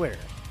and Twitter.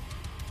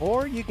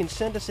 Or you can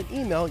send us an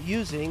email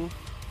using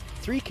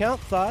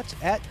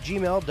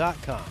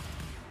 3countthoughts@gmail.com.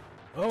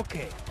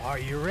 Okay, are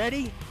you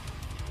ready?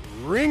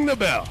 Ring the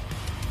bell.